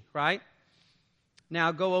Heli, right?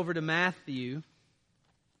 Now go over to Matthew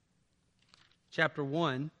chapter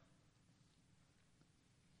 1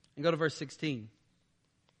 and go to verse 16.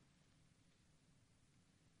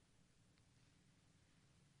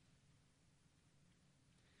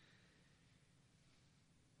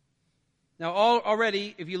 Now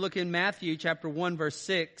already, if you look in Matthew chapter 1 verse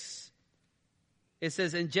 6, it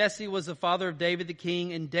says, and Jesse was the father of David the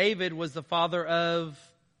king, and David was the father of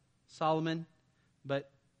Solomon. But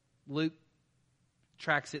Luke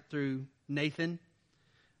tracks it through Nathan.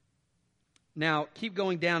 Now, keep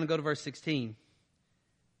going down and go to verse 16.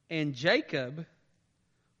 And Jacob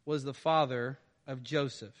was the father of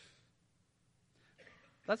Joseph.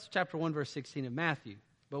 That's chapter 1 verse 16 of Matthew.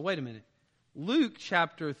 But wait a minute. Luke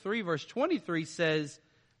chapter 3 verse 23 says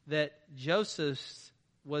that Joseph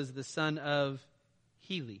was the son of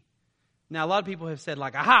Heli. Now, a lot of people have said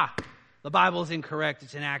like, aha, the Bible is incorrect,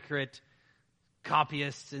 it's inaccurate,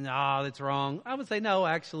 copyists, and that's wrong. I would say no,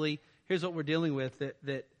 actually, here's what we're dealing with,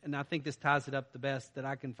 that and I think this ties it up the best that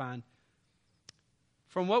I can find.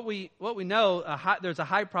 From what we know, there's a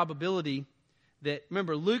high probability that,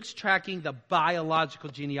 remember, Luke's tracking the biological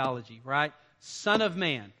genealogy, right? Son of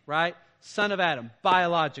man, right? Son of Adam,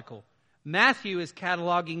 biological. Matthew is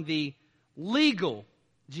cataloging the legal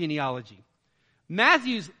genealogy.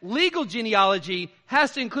 Matthew's legal genealogy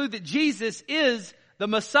has to include that Jesus is the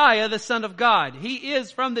Messiah, the Son of God. He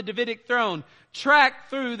is from the Davidic throne, tracked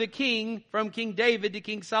through the king, from King David to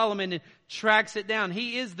King Solomon, and tracks it down.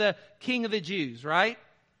 He is the King of the Jews, right?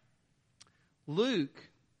 Luke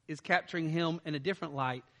is capturing him in a different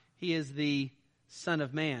light. He is the Son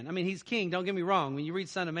of Man. I mean, he's king, don't get me wrong. When you read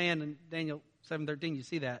Son of Man in Daniel 7:13, you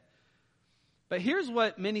see that. But here's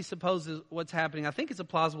what many suppose is what's happening. I think it's a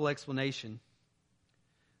plausible explanation.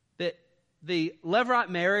 That the Levirate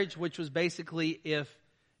marriage, which was basically if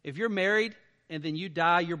you're married and then you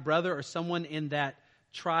die, your brother or someone in that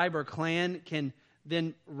tribe or clan can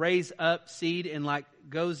then raise up seed and like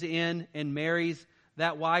goes in and marries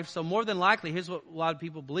that wife. So more than likely, here's what a lot of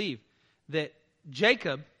people believe, that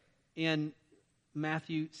Jacob in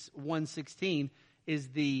Matthew 1:16 is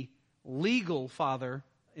the legal father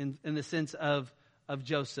in the sense of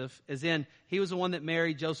Joseph, as in he was the one that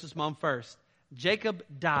married Joseph's mom first. Jacob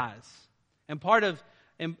dies. And part of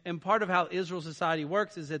how Israel society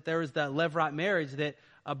works is that there is that Levirate marriage, that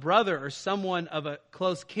a brother or someone of a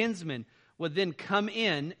close kinsman would then come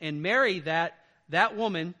in and marry that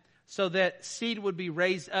woman so that seed would be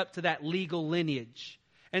raised up to that legal lineage.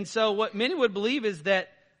 And so what many would believe is that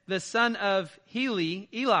the son of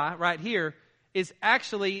Eli right here, is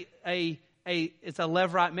actually it's a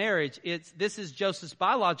Levirate marriage. This is Joseph's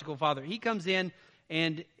biological father. He comes in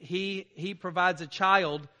and he provides a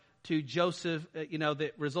child to Joseph,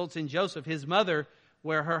 that results in Joseph, his mother,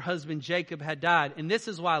 where her husband Jacob had died. And this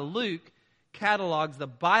is why Luke catalogs the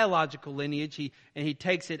biological lineage. He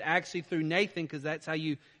takes it actually through Nathan, because that's how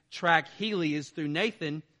you track Heli, is through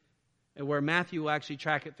Nathan, and where Matthew will actually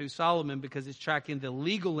track it through Solomon, because it's tracking the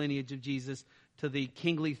legal lineage of Jesus to the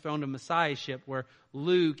kingly throne of Messiahship, where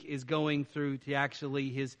Luke is going through to actually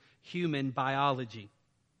his human biology.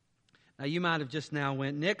 Now you might have just now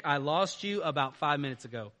went, Nick, I lost you about 5 minutes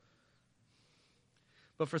ago.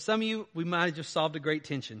 But for some of you, we might have just solved a great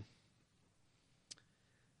tension.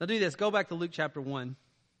 Now do this. Go back to Luke chapter 1.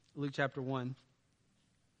 Luke chapter 1.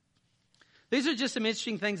 These are just some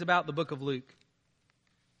interesting things about the book of Luke.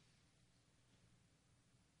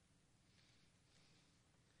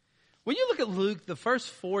 When you look at Luke, the first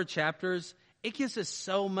 4 chapters, it gives us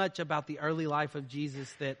so much about the early life of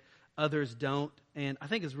Jesus that others don't. And I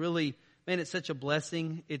think it's really, it's such a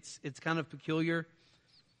blessing. It's kind of peculiar.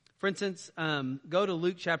 For instance, go to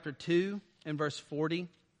Luke chapter 2 and verse 40.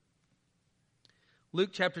 Luke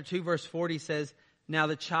chapter 2 verse 40 says, "Now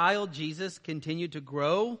the child Jesus continued to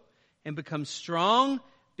grow and become strong,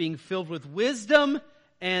 being filled with wisdom,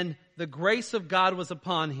 and the grace of God was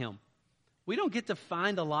upon him." We don't get to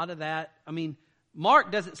find a lot of that. I mean,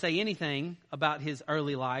 Mark doesn't say anything about his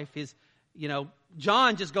early life.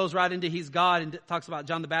 John just goes right into he's God and talks about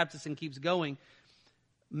John the Baptist and keeps going.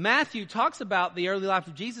 Matthew talks about the early life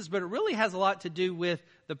of Jesus, but it really has a lot to do with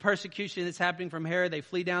the persecution that's happening from Herod. They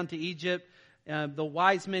flee down to Egypt, the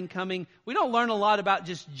wise men coming. We don't learn a lot about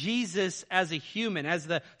just Jesus as a human, as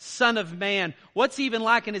the Son of Man. What's he even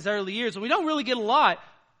like in his early years? We don't really get a lot,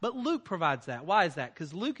 but Luke provides that. Why is that?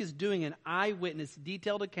 Because Luke is doing an eyewitness,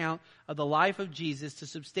 detailed account of the life of Jesus to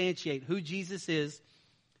substantiate who Jesus is.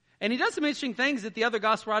 And he does some interesting things that the other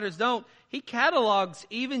gospel writers don't. He catalogs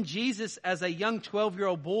even Jesus as a young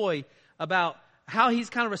 12-year-old boy about how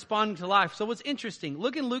he's kind of responding to life. So what's interesting,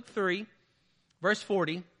 look in Luke 3, verse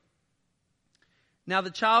 40. "Now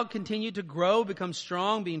the child continued to grow, become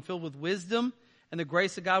strong, being filled with wisdom, and the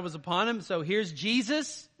grace of God was upon him." So here's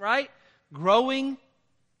Jesus, right? Growing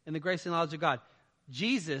in the grace and knowledge of God.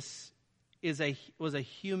 Jesus was a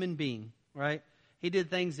human being, right? He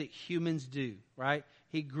did things that humans do, right?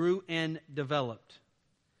 He grew and developed.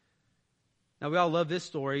 Now, we all love this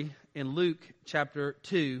story in Luke chapter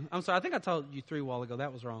 2. I'm sorry, I think I told you 3 a while ago.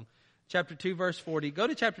 That was wrong. Chapter 2, verse 40. Go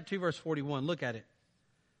to chapter 2, verse 41. Look at it.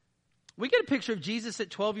 We get a picture of Jesus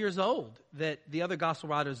at 12 years old that the other gospel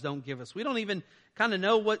writers don't give us. We don't even kind of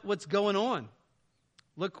know what's going on.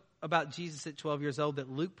 Look about Jesus at 12 years old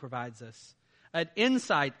that Luke provides us. An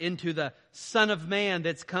insight into the Son of Man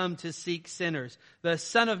that's come to seek sinners. The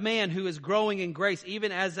Son of Man who is growing in grace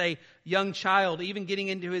even as a young child, even getting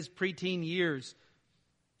into his preteen years.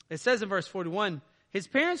 It says in verse 41, his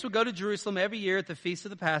parents would go to Jerusalem every year at the feast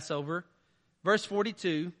of the Passover. Verse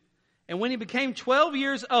 42, "And when he became 12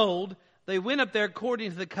 years old, they went up there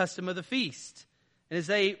according to the custom of the feast. And as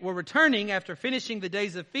they were returning after finishing the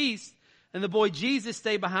days of feast, and the boy Jesus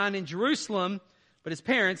stayed behind in Jerusalem, but his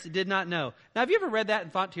parents did not know." Now, have you ever read that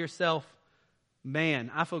and thought to yourself,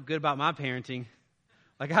 man, I feel good about my parenting.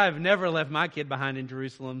 Like, I have never left my kid behind in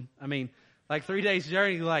Jerusalem. I mean, like 3 days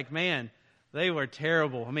journey, like, man, they were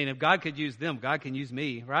terrible. I mean, if God could use them, God can use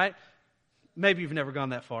me, right? Maybe you've never gone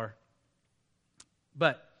that far.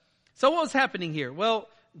 But, so what was happening here? Well,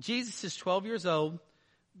 Jesus is 12 years old.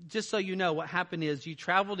 Just so you know, what happened is you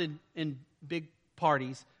traveled in big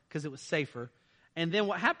parties because it was safer. And then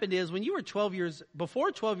what happened is when you were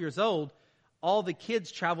before 12 years old, all the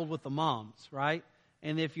kids traveled with the moms, right?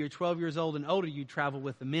 And if you're 12 years old and older, you travel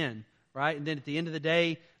with the men, right? And then at the end of the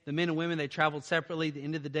day, the men and women, they traveled separately. At the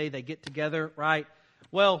end of the day, they get together, right?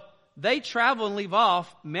 Well, they travel and leave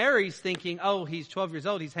off. Mary's thinking, oh, he's 12 years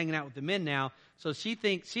old. He's hanging out with the men now. So she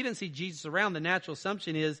thinks, she didn't see Jesus around. The natural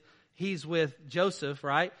assumption is he's with Joseph,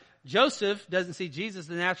 right? Joseph doesn't see Jesus.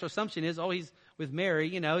 The natural assumption is, oh, he's with Mary.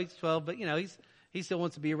 He's 12, but, he still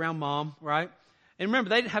wants to be around mom, right? And remember,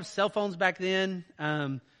 they didn't have cell phones back then.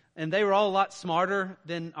 And they were all a lot smarter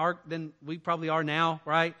than we probably are now,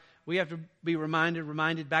 right? We have to be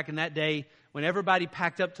reminded back in that day when everybody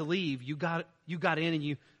packed up to leave, you got in and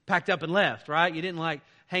you packed up and left, right? You didn't like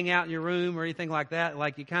hang out in your room or anything like that.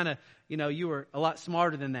 Like you kind of, you were a lot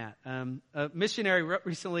smarter than that. A missionary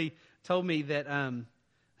recently told me that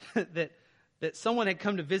that someone had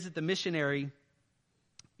come to visit the missionary,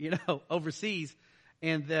 overseas,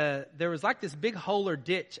 and there was like this big hole or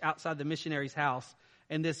ditch outside the missionary's house.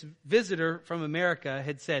 And this visitor from America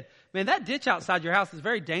had said, man, that ditch outside your house is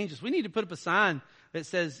very dangerous. We need to put up a sign that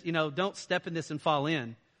says, don't step in this and fall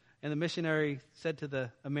in. And the missionary said to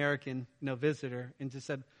the American, visitor, and just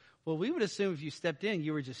said, well, we would assume if you stepped in,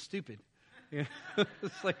 you were just stupid.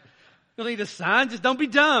 It's like, you don't need a sign, just don't be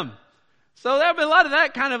dumb. So there would be a lot of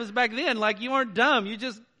that kind of us back then. Like you weren't dumb. You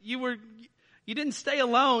didn't stay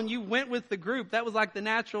alone. You went with the group. That was like the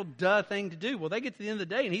natural duh thing to do. Well, they get to the end of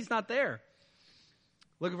the day and he's not there.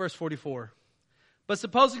 Look at verse 44. But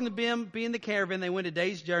supposing to be in the caravan, they went a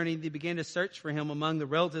day's journey. They began to search for him among the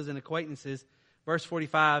relatives and acquaintances. Verse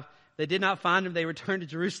 45, they did not find him. They returned to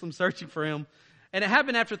Jerusalem searching for him. And it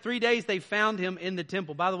happened after 3 days, they found him in the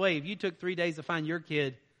temple. By the way, if you took 3 days to find your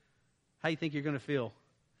kid, how do you think you're going to feel?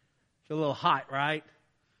 Feel a little hot, right?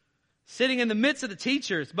 Sitting in the midst of the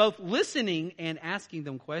teachers, both listening and asking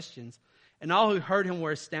them questions. And all who heard him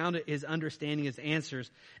were astounded at his understanding his answers.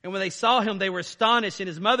 And when they saw him, they were astonished. And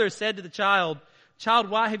his mother said to the child, "Child,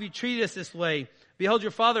 why have you treated us this way? Behold, your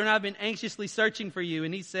father and I have been anxiously searching for you."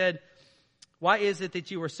 And he said, "Why is it that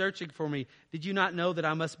you were searching for me? Did you not know that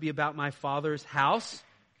I must be about my father's house?"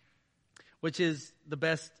 Which is the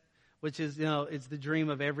best, it's the dream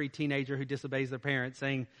of every teenager who disobeys their parents,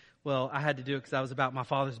 saying, well, I had to do it because I was about my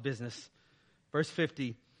father's business. Verse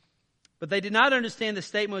 50. But they did not understand the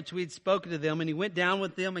statement which we had spoken to them. And he went down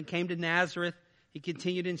with them and came to Nazareth. He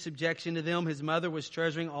continued in subjection to them. His mother was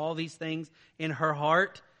treasuring all these things in her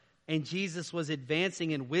heart. And Jesus was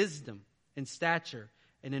advancing in wisdom and stature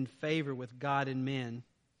and in favor with God and men.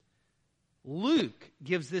 Luke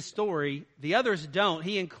gives this story. The others don't.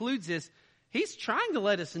 He includes this. He's trying to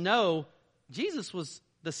let us know Jesus was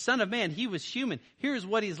the Son of Man. He was human. Here's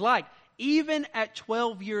what he's like. Even at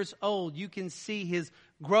 12 years old, you can see his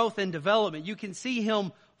growth and development. You can see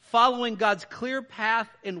him following God's clear path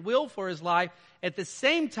and will for his life. At the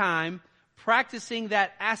same time, practicing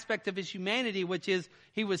that aspect of his humanity, which is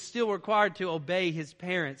he was still required to obey his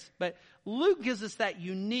parents. But Luke gives us that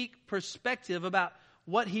unique perspective about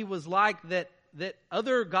what he was like that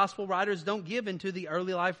other gospel writers don't give into the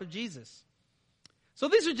early life of Jesus. So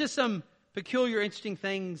these are just some peculiar, interesting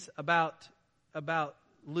things about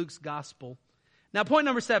Luke's gospel. Now, point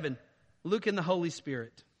number 7, Luke and the Holy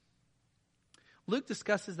Spirit. Luke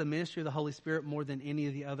discusses the ministry of the Holy Spirit more than any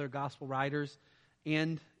of the other gospel writers,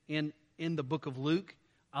 and in the book of Luke,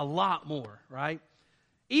 a lot more, right?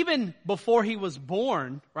 Even before he was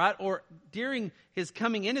born, right, or during his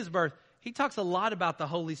coming in his birth, he talks a lot about the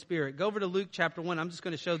Holy Spirit. Go over to Luke chapter 1. I'm just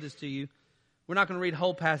going to show this to you. We're not going to read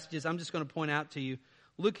whole passages. I'm just going to point out to you.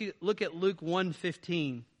 Look at Luke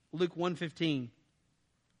 1:15. Luke 1:15.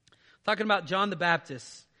 Talking about John the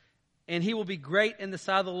Baptist. And he will be great in the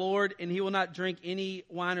sight of the Lord, and he will not drink any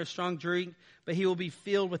wine or strong drink, but he will be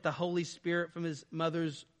filled with the Holy Spirit from his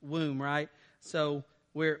mother's womb, right? So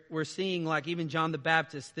we're seeing, like even John the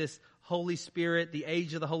Baptist, this Holy Spirit, the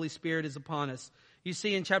age of the Holy Spirit is upon us. You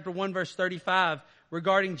see in chapter 1, verse 35,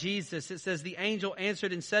 regarding Jesus, it says, the angel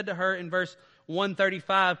answered and said to her in verse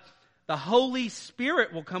 135, the Holy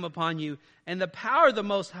Spirit will come upon you, and the power of the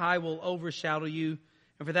Most High will overshadow you.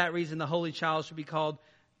 And for that reason, the Holy Child shall be called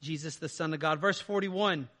Jesus, the Son of God. Verse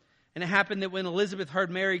 41, and it happened that when Elizabeth heard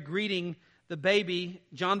Mary greeting the baby,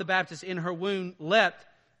 John the Baptist, in her womb leapt,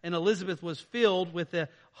 and Elizabeth was filled with the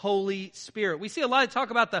Holy Spirit. We see a lot of talk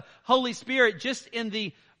about the Holy Spirit just in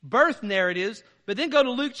the birth narratives, but then go to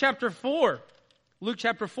Luke chapter 4. Luke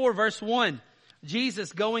chapter 4, verse 1.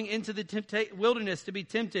 Jesus going into the wilderness to be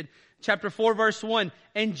tempted. Chapter 4, verse 1.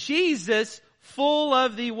 And Jesus, full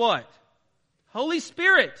of the what? Holy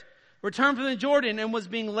Spirit, returned from the Jordan and was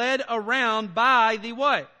being led around by the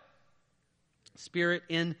what? Spirit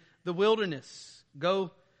in the wilderness. Go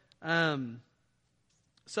to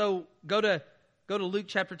go to Luke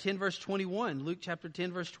chapter 10, verse 21. Luke chapter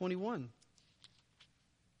 10, verse 21.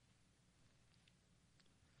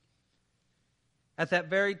 At that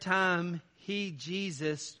very time, he,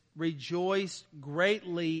 Jesus, rejoiced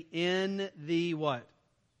greatly in the what?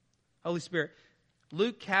 Holy Spirit.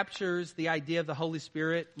 Luke captures the idea of the Holy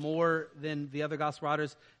Spirit more than the other gospel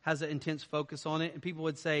writers, has an intense focus on it. And people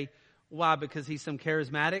would say, why? Because he's some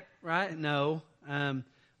charismatic, right? No.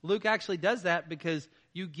 Luke actually does that because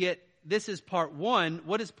you get, this is part 1.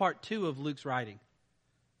 What is part 2 of Luke's writing?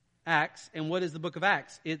 Acts. And what is the book of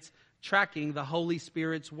Acts? It's tracking the Holy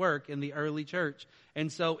Spirit's work in the early church.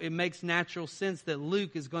 And so it makes natural sense that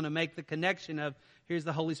Luke is going to make the connection of, here's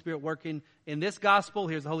the Holy Spirit working in this gospel,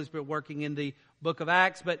 here's the Holy Spirit working in the book of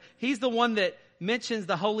Acts. But he's the one that mentions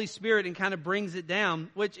the Holy Spirit and kind of brings it down,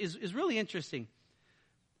 which is really interesting.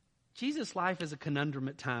 Jesus' life is a conundrum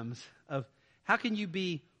at times of how can you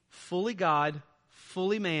be fully God,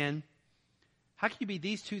 fully man? How can you be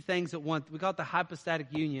these two things at once? We call it the hypostatic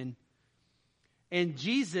union. And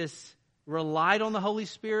Jesus relied on the Holy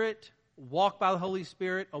Spirit, walked by the Holy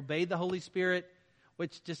Spirit, obeyed the Holy Spirit,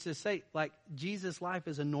 which just to say, like, Jesus' life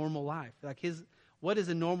is a normal life. Like what is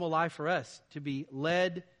a normal life for us? To be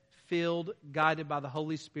led, filled, guided by the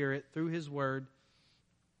Holy Spirit through His Word.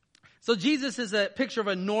 So Jesus is a picture of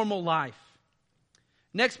a normal life.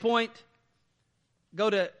 Next point, go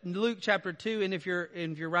to Luke chapter 2, and if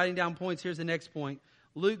you're writing down points, here's the next point.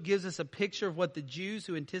 Luke gives us a picture of what the Jews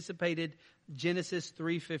who anticipated Genesis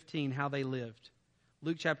 3:15, how they lived.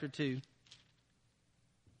 Luke chapter 2.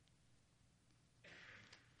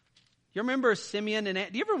 You remember Simeon and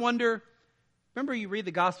do you ever wonder, remember you read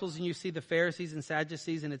the Gospels and you see the Pharisees and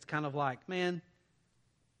Sadducees and it's kind of like, man,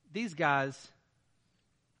 these guys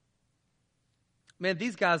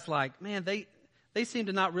they seem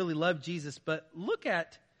to not really love Jesus. But look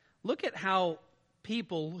at how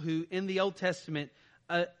people who in the Old Testament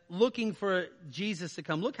looking for Jesus to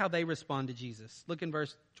come, look how they respond to Jesus. Look in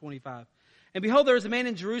verse 25. And behold, there was a man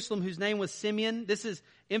in Jerusalem whose name was Simeon. This is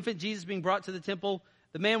infant Jesus being brought to the temple.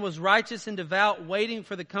 The man was righteous and devout, waiting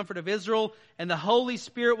for the comfort of Israel, and the Holy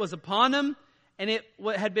Spirit was upon him. And it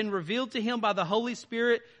had been revealed to him by the Holy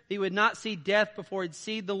Spirit that he would not see death before he'd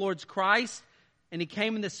seen the Lord's Christ. And he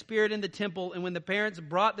came in the Spirit in the temple. And when the parents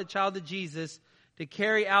brought the child to Jesus to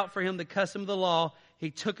carry out for him the custom of the law,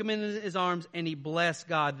 he took him in his arms and he blessed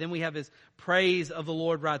God. Then we have his praise of the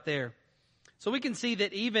Lord right there. So we can see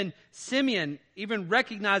that even Simeon even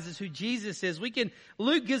recognizes who Jesus is.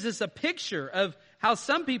 Luke gives us a picture of how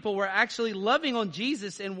some people were actually loving on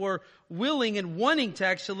Jesus and were willing and wanting to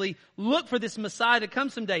actually look for this Messiah to come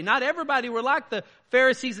someday. Not everybody were like the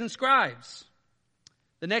Pharisees and scribes.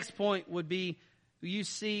 The next point would be, you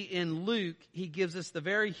see in Luke, he gives us the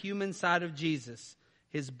very human side of Jesus.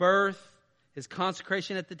 His birth, his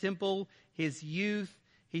consecration at the temple, his youth.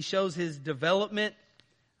 He shows his development.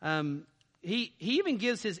 He even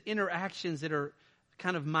gives his interactions that are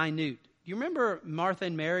kind of minute. Do you remember Martha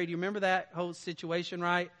and Mary? Do you remember that whole situation,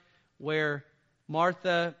 right? Where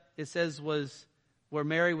Martha, it says, where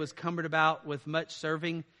Mary was cumbered about with much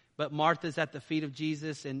serving, but Martha's at the feet of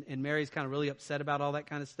Jesus, and Mary's kind of really upset about all that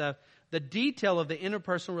kind of stuff. The detail of the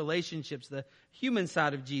interpersonal relationships, the human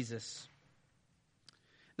side of Jesus.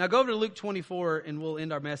 Now go over to Luke 24, and we'll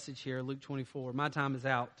end our message here. Luke 24. My time is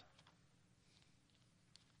out.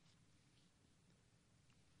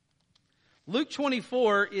 Luke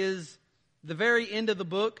 24 is the very end of the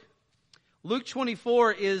book. Luke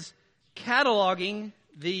 24 is cataloging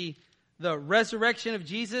the resurrection of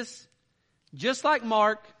Jesus, just like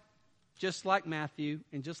Mark, just like Matthew,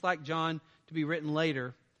 and just like John, to be written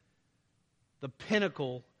later. The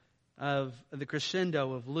pinnacle of the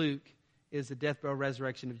crescendo of Luke is the death, burial,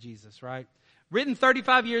 resurrection of Jesus, right? Written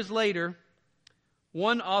 35 years later,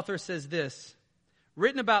 one author says this,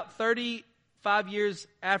 written about 35 years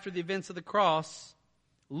after the events of the cross,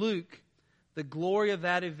 Luke, the glory of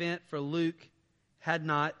that event for Luke had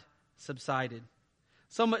not subsided.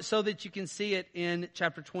 So much so that you can see it in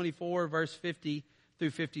chapter 24, verse 50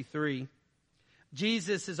 through 53.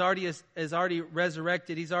 Jesus is already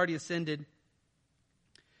resurrected. He's already ascended.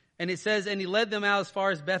 And it says, and he led them out as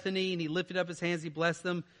far as Bethany, and he lifted up his hands, he blessed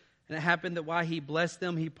them. And it happened that while he blessed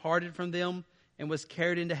them, he parted from them and was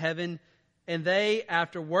carried into heaven. And they,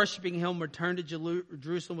 after worshiping him, returned to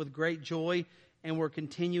Jerusalem with great joy and were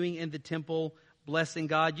continuing in the temple, blessing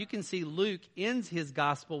God. You can see Luke ends his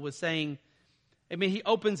gospel with saying, he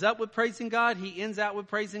opens up with praising God. He ends out with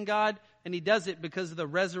praising God. And he does it because of the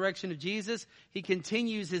resurrection of Jesus. He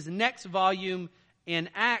continues his next volume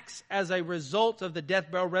in Acts as a result of the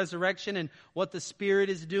death, burial, resurrection and what the Spirit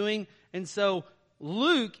is doing. And so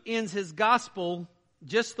Luke ends his gospel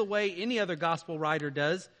just the way any other gospel writer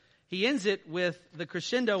does. He ends it with the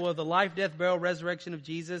crescendo of the life, death, burial, resurrection of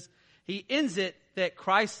Jesus. He ends it that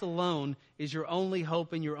Christ alone is your only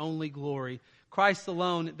hope and your only glory. Christ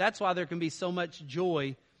alone, that's why there can be so much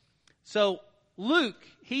joy. So Luke,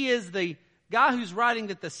 he is the guy who's writing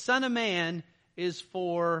that the Son of Man is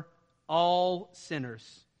for all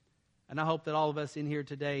sinners. And I hope that all of us in here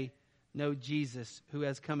today know Jesus, who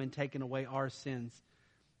has come and taken away our sins.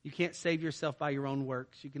 You can't save yourself by your own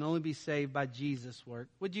works. You can only be saved by Jesus' work.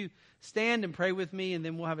 Would you stand and pray with me, and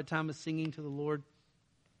then we'll have a time of singing to the Lord?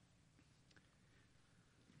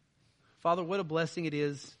 Father, what a blessing it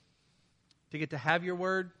is to get to have your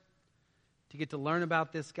word, to get to learn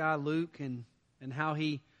about this guy, Luke, and how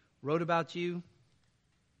he wrote about you.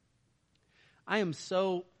 I am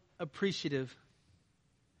so appreciative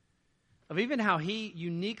of even how he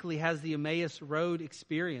uniquely has the Emmaus Road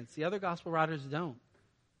experience. The other gospel writers don't.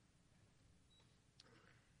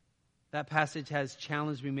 That passage has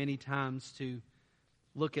challenged me many times to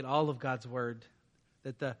look at all of God's word,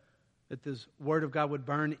 that this word of God would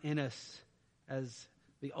burn in us as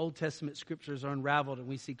the Old Testament scriptures are unraveled and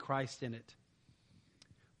we see Christ in it.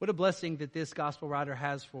 What a blessing that this gospel writer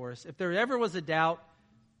has for us. If there ever was a doubt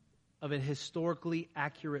of a historically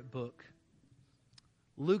accurate book,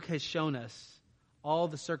 Luke has shown us all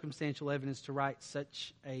the circumstantial evidence to write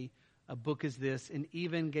such a book as this, and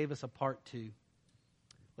even gave us a part 2.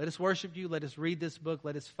 Let us worship you. Let us read this book.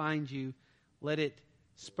 Let us find you. Let it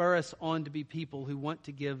spur us on to be people who want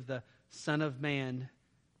to give the Son of Man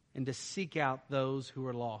and to seek out those who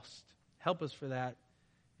are lost. Help us for that.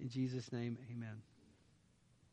 In Jesus' name, amen.